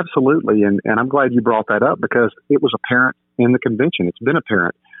 Absolutely. And I'm glad you brought that up because it was apparent in the convention. It's been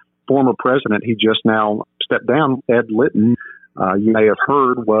apparent. Former president, he just now stepped down, Ed Litton, you may have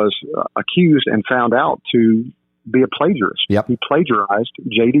heard, was accused and found out to be a plagiarist. Yep. He plagiarized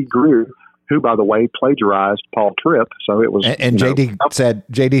J.D. Greer, who, by the way, plagiarized Paul Tripp. So it was, and J.D. said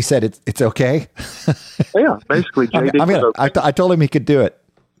it's okay. Yeah, basically, J.D. I told him he could do it.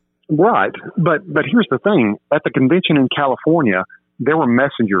 Right, but here's the thing: at the convention in California, there were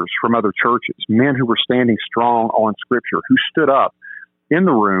messengers from other churches, men who were standing strong on Scripture, who stood up in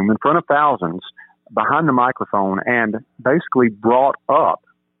the room in front of thousands behind the microphone and basically brought up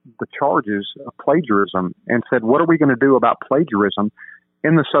the charges of plagiarism and said, what are we going to do about plagiarism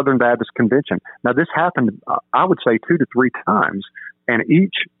in the Southern Baptist Convention? Now, this happened, I would say, 2 to 3 times, and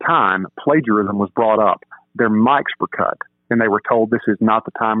each time plagiarism was brought up, their mics were cut, and they were told this is not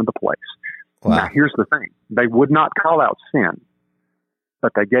the time or the place. Wow. Now, here's the thing. They would not call out sin,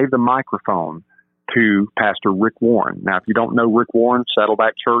 but they gave the microphone to Pastor Rick Warren. Now, if you don't know Rick Warren,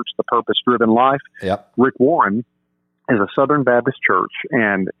 Saddleback Church, The Purpose Driven Life, yep. Rick Warren is a Southern Baptist church,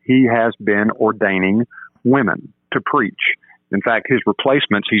 and he has been ordaining women to preach. In fact, his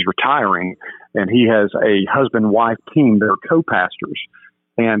replacements, he's retiring, and he has a husband-wife team that are co-pastors.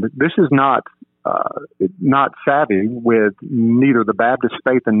 And this is not savvy with neither the Baptist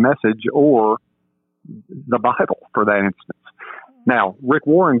faith and message or the Bible, for that instance. Now, Rick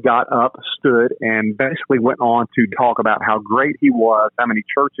Warren got up, stood, and basically went on to talk about how great he was, how many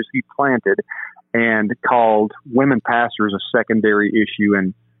churches he planted, and called women pastors a secondary issue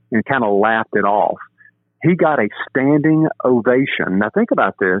and kind of laughed it off. He got a standing ovation. Now, think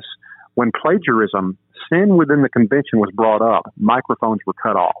about this. When plagiarism, sin within the convention was brought up, microphones were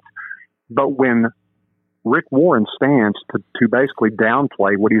cut off. But when Rick Warren stands to basically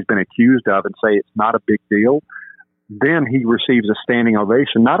downplay what he's been accused of and say it's not a big deal, then he receives a standing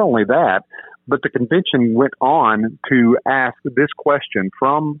ovation. Not only that, but the convention went on to ask this question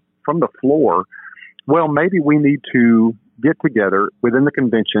from the floor. Well, maybe we need to get together within the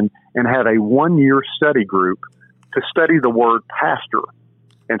convention and have a 1-year study group to study the word pastor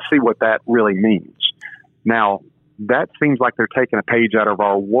and see what that really means. Now, that seems like they're taking a page out of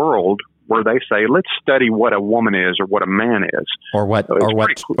our world where they say, let's study what a woman is or what a man is. Or what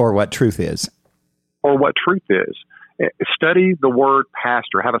truth is. Or what truth is. Study the word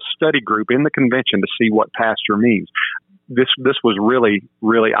pastor. Have a study group in the convention to see what pastor means. This was really,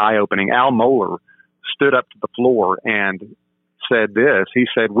 really eye-opening. Al Mohler stood up to the floor and said this. He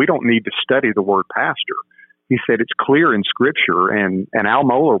said, we don't need to study the word pastor. He said, it's clear in Scripture. And Al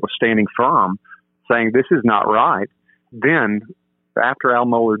Mohler was standing firm, saying this is not right. Then, after Al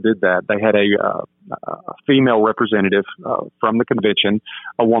Mohler did that, they had a female representative from the convention,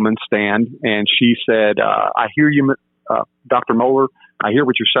 a woman, stand, and she said, I hear you, Dr. Mohler, I hear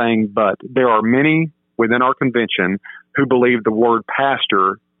what you're saying, but there are many within our convention who believe the word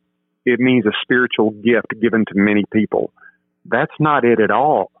pastor, it means a spiritual gift given to many people. That's not it at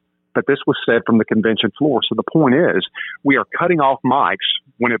all. But this was said from the convention floor. So the point is, we are cutting off mics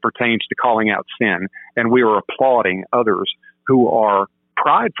when it pertains to calling out sin, and we are applauding others who are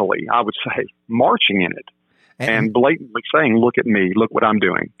pridefully, I would say, marching in it and blatantly saying, look at me, look what I'm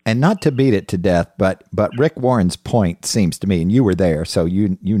doing. And not to beat it to death, but Rick Warren's point seems to me, and you were there, so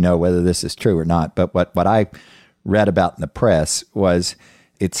you know whether this is true or not, but what I read about in the press was,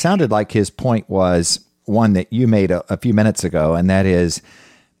 it sounded like his point was one that you made a few minutes ago, and that is,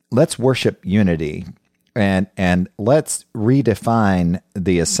 let's worship unity and let's redefine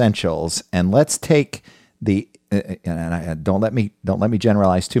the essentials, and let's take the don't let me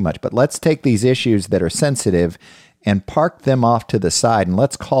generalize too much, but let's take these issues that are sensitive and park them off to the side, and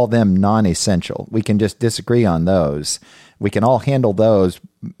let's call them non-essential. We can just disagree on those. We can all handle those,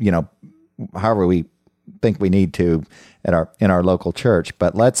 however we think we need to in our local church.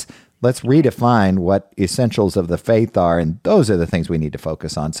 But let's redefine what essentials of the faith are, and those are the things we need to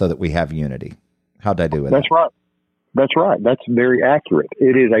focus on so that we have unity. How'd I do with that? That's right. That's right. That's very accurate.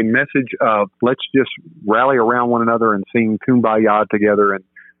 It is a message of let's just rally around one another and sing Kumbaya together. And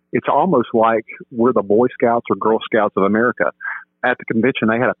it's almost like we're the Boy Scouts or Girl Scouts of America. At the convention,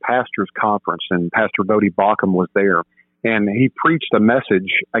 they had a pastors' conference, and Pastor Bodie Bauckham was there. And he preached a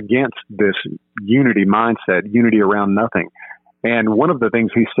message against this unity mindset, unity around nothing. And one of the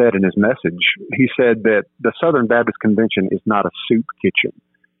things he said in his message, he said that the Southern Baptist Convention is not a soup kitchen.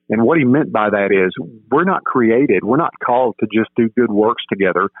 And what he meant by that is we're not called to just do good works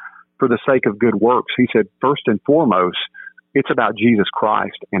together for the sake of good works. He said, first and foremost, it's about Jesus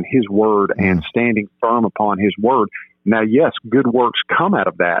Christ and his word and standing firm upon his word. Now, yes, good works come out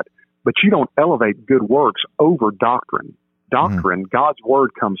of that, but you don't elevate good works over doctrine. Doctrine, God's word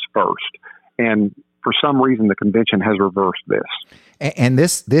comes first. And for some reason, the convention has reversed this. And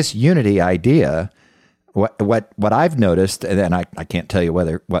this unity idea, what I've noticed, and I can't tell you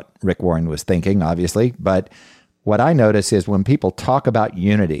what Rick Warren was thinking, obviously, but what I notice is when people talk about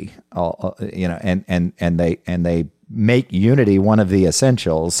unity, and they make unity one of the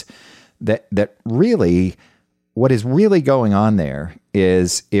essentials, that really, what is really going on there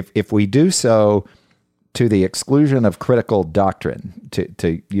is if we do so to the exclusion of critical doctrine,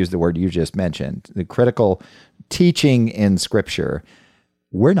 to use the word you just mentioned, the critical teaching in Scripture,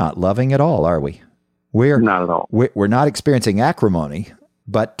 we're not loving at all, are we? We're not at all. We're not experiencing acrimony,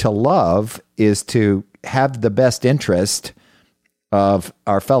 but to love is to have the best interest of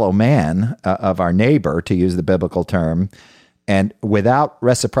our fellow man, of our neighbor, to use the biblical term, and without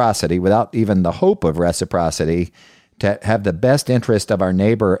reciprocity, without even the hope of reciprocity, to have the best interest of our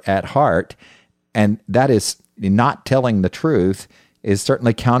neighbor at heart. And that is not telling the truth, is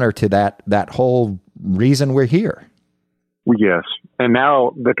certainly counter to that whole reason we're here. Yes. And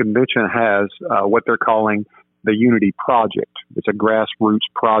now the convention has what they're calling the Unity Project. It's a grassroots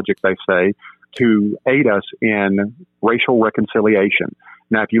project, they say, to aid us in racial reconciliation.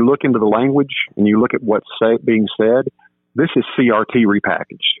 Now, if you look into the language and you look at what's being said, this is CRT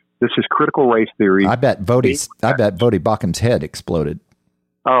repackaged. This is critical race theory. I bet Vodi Bakkum's head exploded.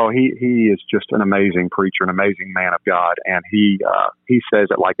 Oh, he is just an amazing preacher, an amazing man of God, and he says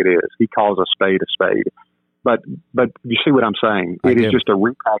it like it is. He calls a spade a spade. But you see what I'm saying? It is just a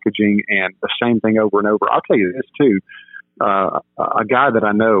repackaging and the same thing over and over. I'll tell you this too. A guy that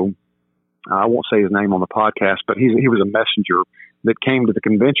I know, I won't say his name on the podcast, but he was a messenger that came to the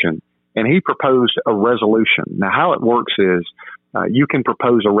convention, and he proposed a resolution. Now, how it works is you can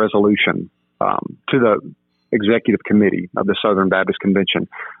propose a resolution to the executive committee of the Southern Baptist Convention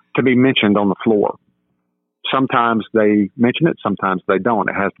to be mentioned on the floor. Sometimes they mention it, sometimes they don't.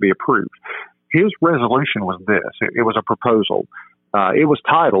 It has to be approved. His resolution was this. It was a proposal. It was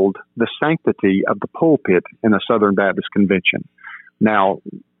titled The Sanctity of the Pulpit in the Southern Baptist Convention. Now,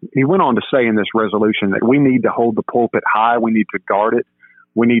 he went on to say in this resolution that we need to hold the pulpit high. We need to guard it.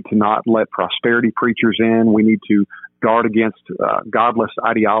 We need to not let prosperity preachers in. We need to guard against godless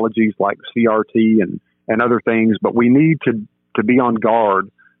ideologies like CRT and other things. But we need to be on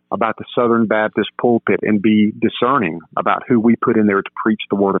guard about the Southern Baptist pulpit and be discerning about who we put in there to preach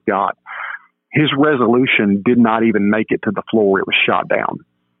the Word of God. His resolution did not even make it to the floor. It was shot down.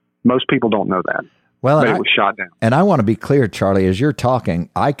 Most people don't know that. Well, but it was shot down. And I want to be clear, Charlie, as you're talking,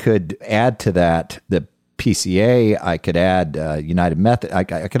 I could add to that the PCA, I could add United Methodist,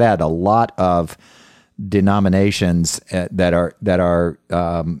 I could add a lot of denominations that are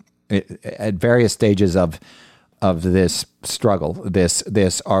at various stages of this struggle.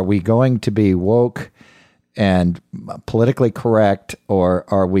 This are we going to be woke and politically correct, or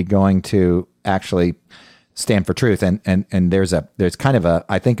are we going to actually stand for truth? And there's kind of a,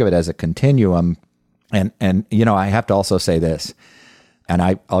 I think of it as a continuum. And you know, I have to also say this, and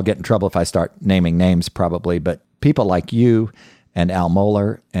I'll get in trouble if I start naming names probably, but people like you and Al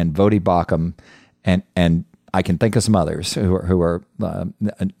Mohler and Vodi Baucham and I can think of some others who are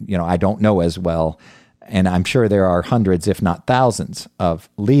you know, I don't know as well. And I'm sure there are hundreds, if not thousands, of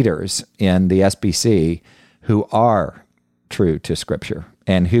leaders in the SBC who are true to Scripture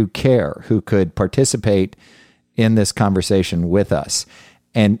and who care, who could participate in this conversation with us.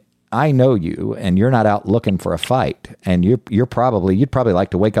 And I know you, and you're not out looking for a fight, and you'd probably like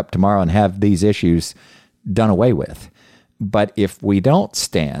to wake up tomorrow and have these issues done away with. But if we don't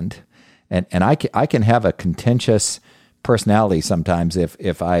stand, and I can have a contentious personality sometimes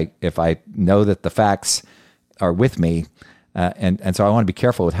if I know that the facts are with me, and so I want to be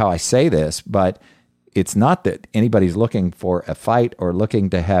careful with how I say this, but it's not that anybody's looking for a fight or looking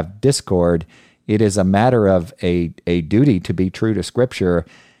to have discord. It is a matter of a duty to be true to Scripture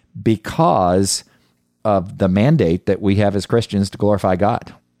because of the mandate that we have as Christians to glorify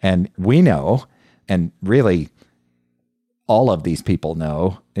God. And we know, and really all of these people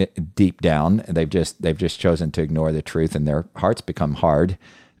know deep down, they've just chosen to ignore the truth, and their hearts become hard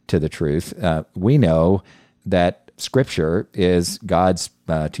to the truth. We know that Scripture is God's,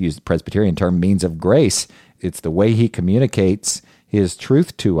 to use the Presbyterian term, means of grace. It's the way He communicates His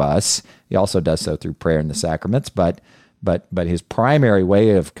truth to us. He also does so through prayer and the sacraments, but His primary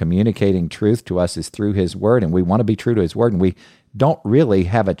way of communicating truth to us is through His Word, and we want to be true to His Word, and we don't really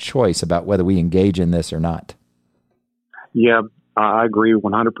have a choice about whether we engage in this or not. Yeah, I agree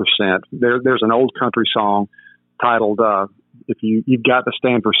 100%. There's an old country song titled "If You've Got to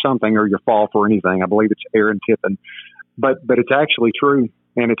Stand for Something or You Fall for Anything." I believe it's Aaron Tippin, but it's actually true,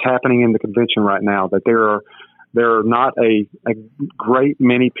 and it's happening in the convention right now that there are not a great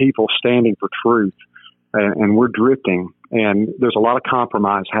many people standing for truth, and we're drifting, and there's a lot of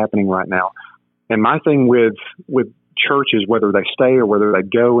compromise happening right now. And my thing with churches, whether they stay or whether they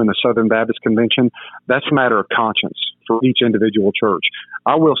go in the Southern Baptist Convention, that's a matter of conscience for each individual church.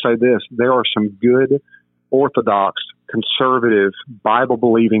 I will say this: there are some good, orthodox, conservative,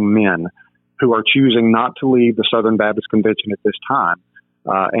 Bible-believing men who are choosing not to leave the Southern Baptist Convention at this time,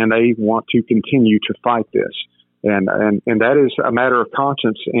 and they want to continue to fight this. And that is a matter of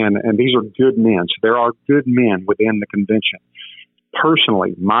conscience, and these are good men. So there are good men within the convention.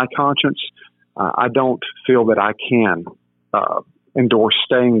 Personally, my conscience, I don't feel that I can endorse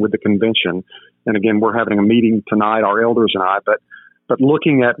staying with the convention. And again, we're having a meeting tonight, our elders and I, but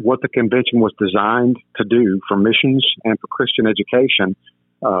looking at what the convention was designed to do for missions and for Christian education,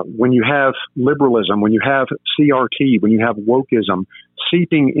 when you have liberalism, when you have CRT, when you have wokeism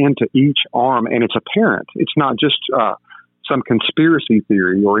seeping into each arm, and it's apparent, it's not just some conspiracy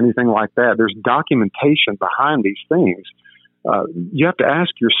theory or anything like that. There's documentation behind these things. you have to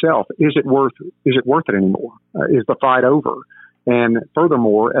ask yourself, is it worth it anymore? Is the fight over? And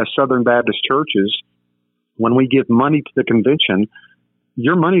furthermore, as Southern Baptist churches, when we give money to the convention,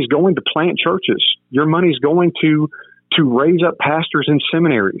 your money's going to plant churches. Your money's going to raise up pastors in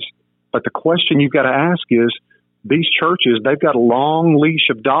seminaries. But the question you've got to ask is, these churches, they've got a long leash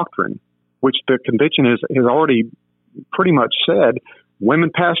of doctrine, which the convention has already pretty much said,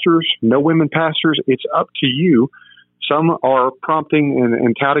 women pastors, no women pastors, it's up to you. Some are prompting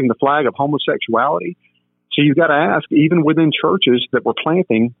and touting the flag of homosexuality. So you've got to ask, even within churches that we're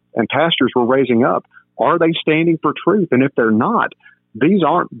planting and pastors we're raising up, are they standing for truth? And if they're not, these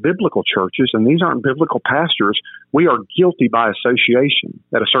aren't biblical churches and these aren't biblical pastors. We are guilty by association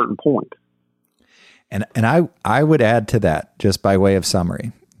at a certain point. And I would add to that, just by way of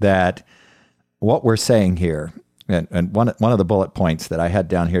summary, that what we're saying here, and one of the bullet points that I had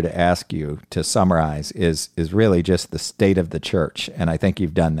down here to ask you to summarize is really just the state of the church. And I think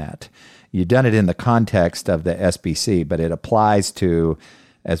you've done that. You've done it in the context of the SBC, but it applies to,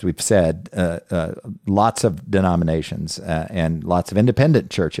 as we've said, lots of denominations and lots of independent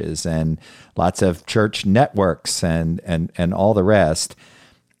churches and lots of church networks and all the rest.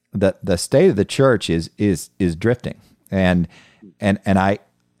 The state of the church is drifting, and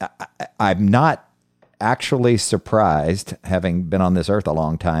I'm not actually surprised, having been on this earth a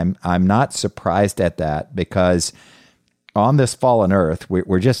long time. I'm not surprised at that, because on this fallen earth,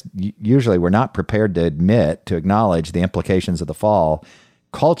 we're not prepared to acknowledge the implications of the fall.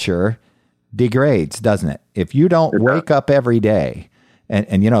 Culture degrades, doesn't it? If you don't wake up every day,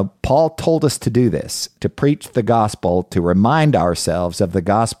 and Paul told us to do this, to preach the gospel, to remind ourselves of the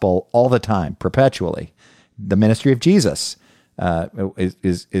gospel all the time, perpetually. The ministry of Jesus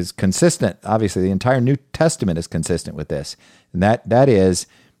is consistent. Obviously, the entire New Testament is consistent with this, and that is,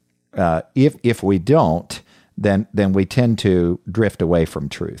 if we don't, then we tend to drift away from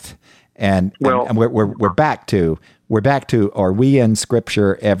truth. And we're back to, are we in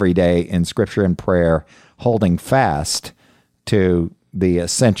Scripture every day, in Scripture and prayer, holding fast to the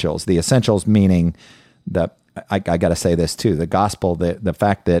essentials? The essentials meaning I got to say this too, the gospel, the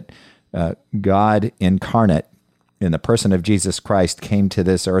fact that God incarnate in the person of Jesus Christ came to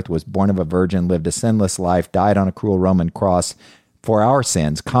this earth, was born of a virgin, lived a sinless life, died on a cruel Roman cross for our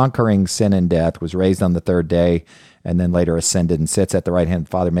sins, conquering sin and death, was raised on the third day, and then later ascended and sits at the right hand of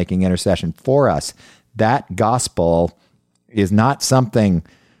the Father, making intercession for us. That gospel is not something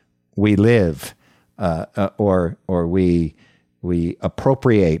we live or we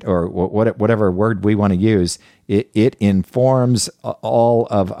appropriate, or whatever word we want to use. It informs all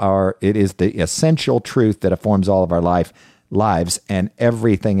of our. It is the essential truth that informs all of our lives, and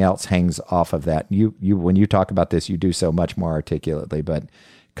everything else hangs off of that. You when you talk about this, you do so much more articulately. But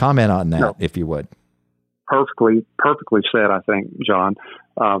comment on that, if you would. Perfectly said, I think, John.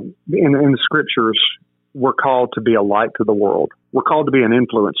 In the Scriptures, we're called to be a light to the world. We're called to be an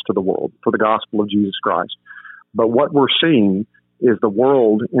influence to the world for the gospel of Jesus Christ. But what we're seeing is the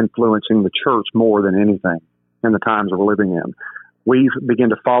world influencing the church more than anything in the times we're living in. We've begun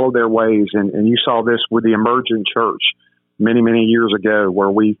to follow their ways, and you saw this with the emergent church many, many years ago, where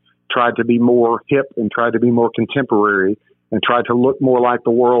we tried to be more hip and tried to be more contemporary and tried to look more like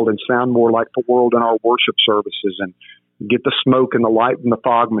the world and sound more like the world in our worship services and get the smoke and the light and the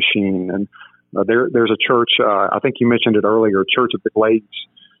fog machine. And there's a church, I think you mentioned it earlier, Church of the Glades,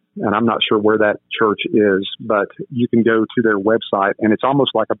 and I'm not sure where that church is, but you can go to their website, and it's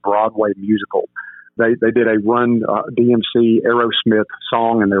almost like a Broadway musical. They did a Run DMC Aerosmith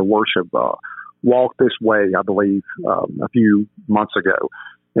song in their worship, Walk This Way, I believe, a few months ago.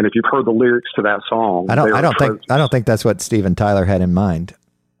 And if you've heard the lyrics to that song, I don't think that's what Steven Tyler had in mind.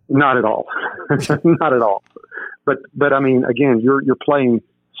 Not at all. Not at all. But I mean, again, you're playing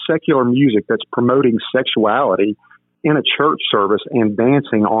secular music that's promoting sexuality in a church service and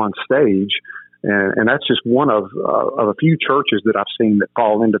dancing on stage. And that's just one of a few churches that I've seen that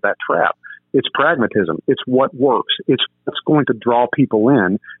fall into that trap. It's pragmatism. It's what works. It's going to draw people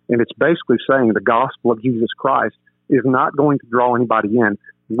in. And it's basically saying the gospel of Jesus Christ is not going to draw anybody in.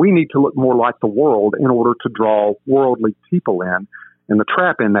 We need to look more like the world in order to draw worldly people in. And the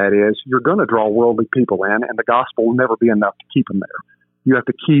trap in that is you're going to draw worldly people in, and the gospel will never be enough to keep them there. You have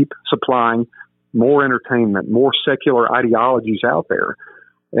to keep supplying more entertainment, more secular ideologies out there.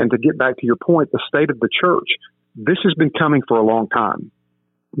 And to get back to your point, the state of the church, this has been coming for a long time.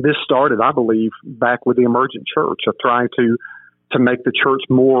 This started, I believe, back with the emergent church of trying to make the church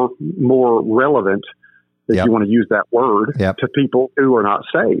more relevant, if you want to use that word, to people who are not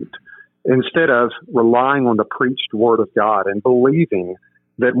saved, instead of relying on the preached word of God and believing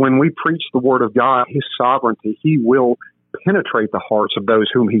that when we preach the word of God, his sovereignty, he will penetrate the hearts of those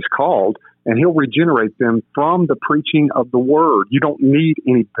whom he's called, and he'll regenerate them from the preaching of the word. You don't need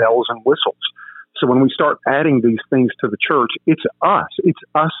any bells and whistles. So when we start adding these things to the church, it's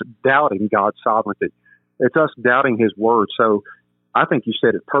us doubting God's sovereignty. It's us doubting his word. So I think you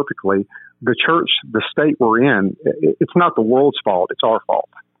said it perfectly. The church, the state we're in, it's not the world's fault. It's our fault.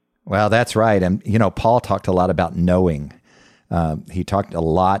 Well, that's right. And, Paul talked a lot about knowing. He talked a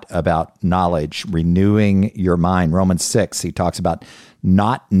lot about knowledge, renewing your mind. Romans 6, he talks about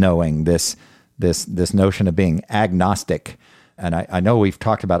not knowing, this notion of being agnostic. And I know we've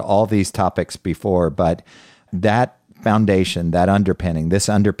talked about all these topics before, but that foundation, that underpinning, this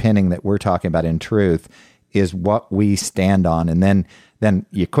underpinning that we're talking about in truth is what we stand on. And then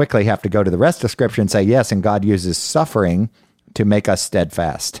you quickly have to go to the rest of Scripture and say, yes, and God uses suffering to make us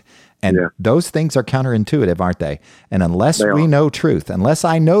steadfast. And those things are counterintuitive, aren't they? And unless we know truth, unless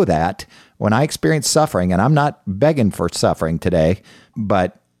I know that, when I experience suffering, and I'm not begging for suffering today,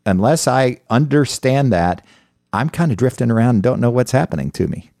 but unless I understand that, I'm kind of drifting around and don't know what's happening to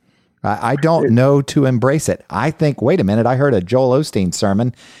me. I don't know to embrace it. I think, wait a minute, I heard a Joel Osteen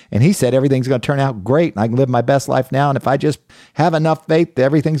sermon, and he said everything's going to turn out great, and I can live my best life now, and if I just have enough faith,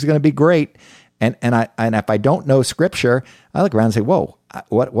 everything's going to be great. And if I don't know Scripture, I look around and say, whoa,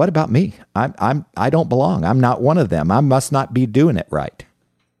 what about me? I don't belong. I'm not one of them. I must not be doing it right.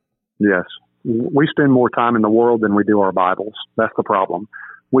 Yes. We spend more time in the world than we do our Bibles. That's the problem.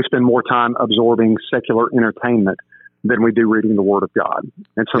 We spend more time absorbing secular entertainment than we do reading the Word of God.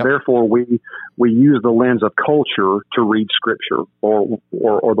 And so therefore we use the lens of culture to read Scripture, or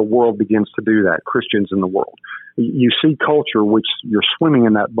the world begins to do that, Christians in the world. You see culture, which you're swimming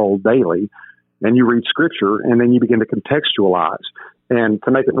in that bowl daily, and you read Scripture, and then you begin to contextualize. And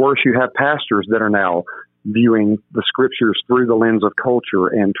to make it worse, you have pastors that are now viewing the Scriptures through the lens of culture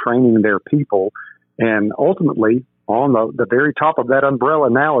and training their people. And ultimately, on the very top of that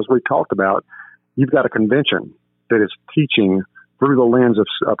umbrella now, as we talked about, you've got a convention that is teaching through the lens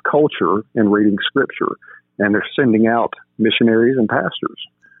of culture and reading Scripture. And they're sending out missionaries and pastors.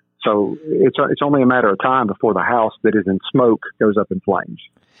 So it's only a matter of time before the house that is in smoke goes up in flames.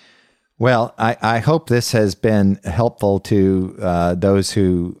 Well, I hope this has been helpful to those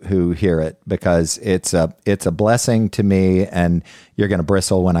who hear it, because it's a blessing to me, and you're going to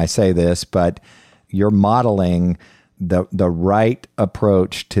bristle when I say this, but you're modeling the right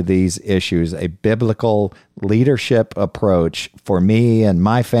approach to these issues, a biblical leadership approach for me and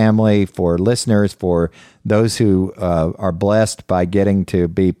my family, for listeners, for those who are blessed by getting to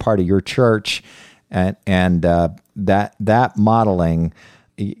be part of your church, and that modeling.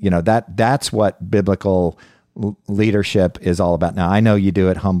 That's what biblical leadership is all about. Now, I know you do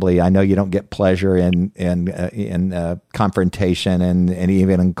it humbly. I know you don't get pleasure in confrontation and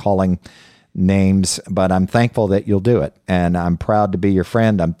even in calling names, but I'm thankful that you'll do it. And I'm proud to be your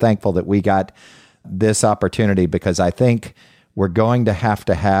friend. I'm thankful that we got this opportunity, because I think we're going to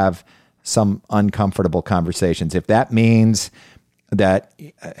have some uncomfortable conversations. If that means that,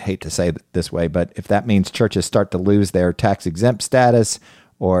 I hate to say it this way, but if that means churches start to lose their tax-exempt status,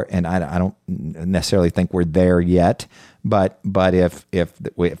 and I don't necessarily think we're there yet, but if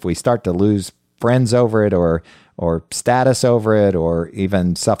we start to lose friends over it, or status over it, or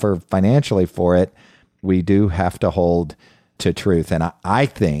even suffer financially for it, we do have to hold to truth. And I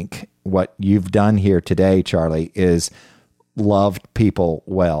think what you've done here today, Charlie, is loved people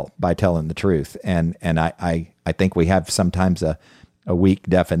well by telling the truth. And I think we have sometimes a weak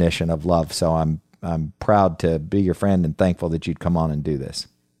definition of love. So I'm proud to be your friend and thankful that you'd come on and do this.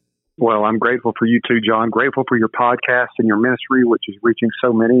 Well, I'm grateful for you too, John. Grateful for your podcast and your ministry, which is reaching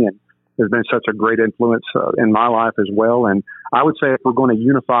so many, and has been such a great influence in my life as well. And I would say if we're going to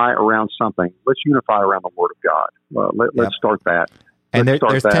unify around something, let's unify around the Word of God. Let's start that. And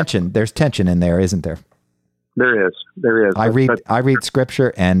there's tension. There's tension in there, isn't there? There is. I read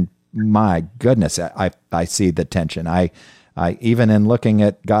Scripture, and my goodness, I see the tension. I even in looking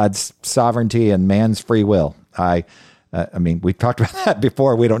at God's sovereignty and man's free will, I mean, we've talked about that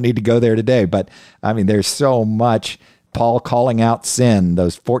before. We don't need to go there today, but I mean, there's so much. Paul calling out sin,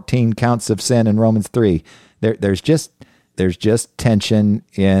 those 14 counts of sin in Romans 3. There's just tension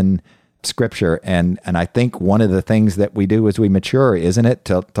in Scripture, and I think one of the things that we do as we mature, isn't it,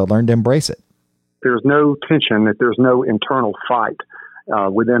 to learn to embrace it? There's no tension, if there's no internal fight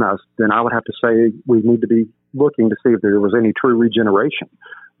within us, then I would have to say we need to be looking to see if there was any true regeneration.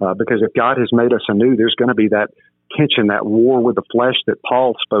 Because if God has made us anew, there's going to be that tension, that war with the flesh that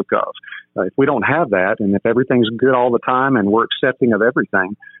Paul spoke of. If we don't have that, and if everything's good all the time and we're accepting of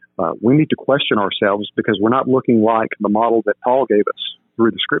everything, we need to question ourselves, because we're not looking like the model that Paul gave us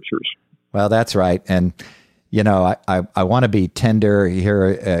through the Scriptures. Well, that's right. And I want to be tender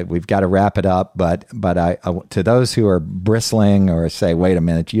here. We've got to wrap it up, but I to those who are bristling or say, wait a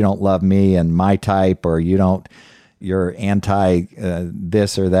minute, you don't love me and my type, or you're anti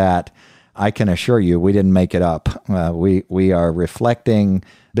this or that, I can assure you we didn't make it up. We are reflecting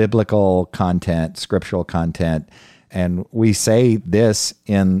biblical content, scriptural content, and we say this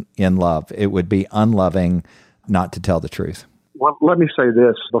in love. It would be unloving not to tell the truth. Well, let me say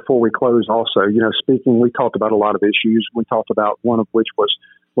this before we close also. We talked about a lot of issues. We talked about one of which was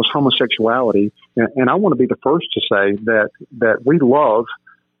homosexuality. And I want to be the first to say that we love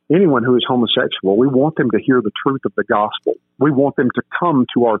anyone who is homosexual. We want them to hear the truth of the gospel. We want them to come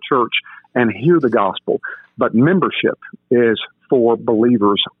to our church and hear the gospel. But membership is for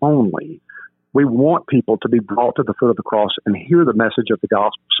believers only. We want people to be brought to the foot of the cross and hear the message of the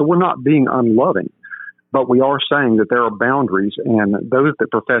gospel. So we're not being unloving. But we are saying that there are boundaries, and those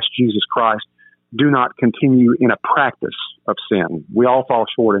that profess Jesus Christ do not continue in a practice of sin. We all fall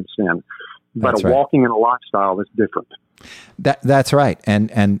short in sin, but That's right. Walking in a lifestyle is different. That's right.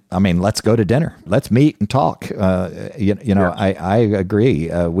 And I mean, let's go to dinner. Let's meet and talk. I agree.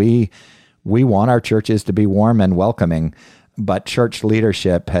 We want our churches to be warm and welcoming, but church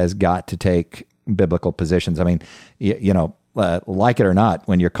leadership has got to take biblical positions. I mean, like it or not,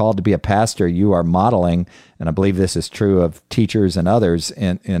 when you're called to be a pastor, you are modeling, and I believe this is true of teachers and others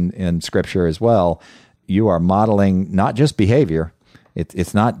in Scripture as well. You are modeling not just behavior.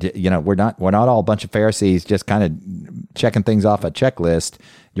 It's not, we're not all a bunch of Pharisees just kind of checking things off a checklist.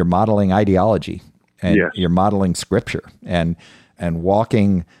 You're modeling ideology, and Yes. You're modeling Scripture and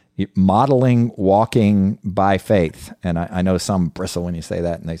walking by faith. And I know some bristle when you say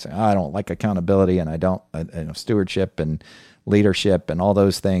that, and they say, I don't like accountability, and I don't stewardship and leadership and all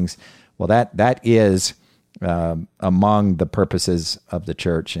those things. Well, that is among the purposes of the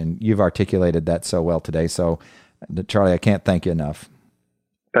church, and you've articulated that so well today. So, Charlie, I can't thank you enough.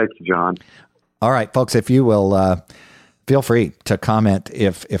 Thank you, John. All right, folks, if you will feel free to comment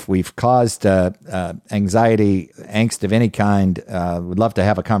if we've caused anxiety, angst of any kind. Would love to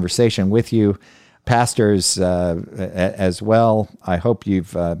have a conversation with you, pastors as well. I hope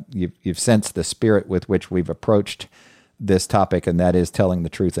you've sensed the spirit with which we've approached this topic, and that is telling the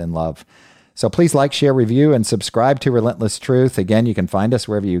truth in love. So please like, share, review, and subscribe to Relentless Truth. Again, you can find us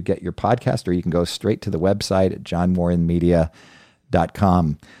wherever you get your podcast, or you can go straight to the website at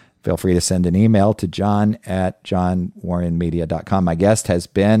johnwarrenmedia.com. Feel free to send an email to john@johnwarrenmedia.com. My guest has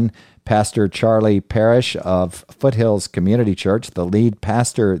been Pastor Charlie Parrish of Foothills Community Church, the lead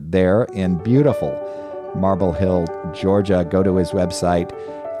pastor there in beautiful Marble Hill, Georgia. Go to his website,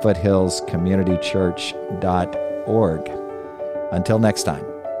 foothillscommunitychurch.org. Until next time.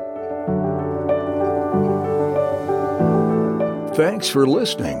 Thanks for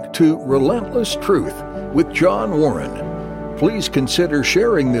listening to Relentless Truth with John Warren. Please consider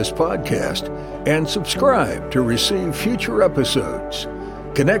sharing this podcast and subscribe to receive future episodes.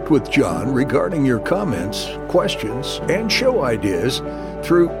 Connect with John regarding your comments, questions, and show ideas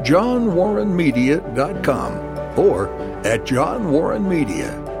through johnwarrenmedia.com or at John Warren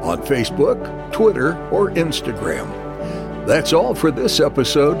Media on Facebook, Twitter, or Instagram. That's all for this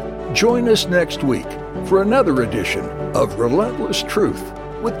episode. Join us next week for another edition of Relentless Truth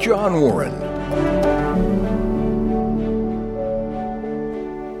with John Warren.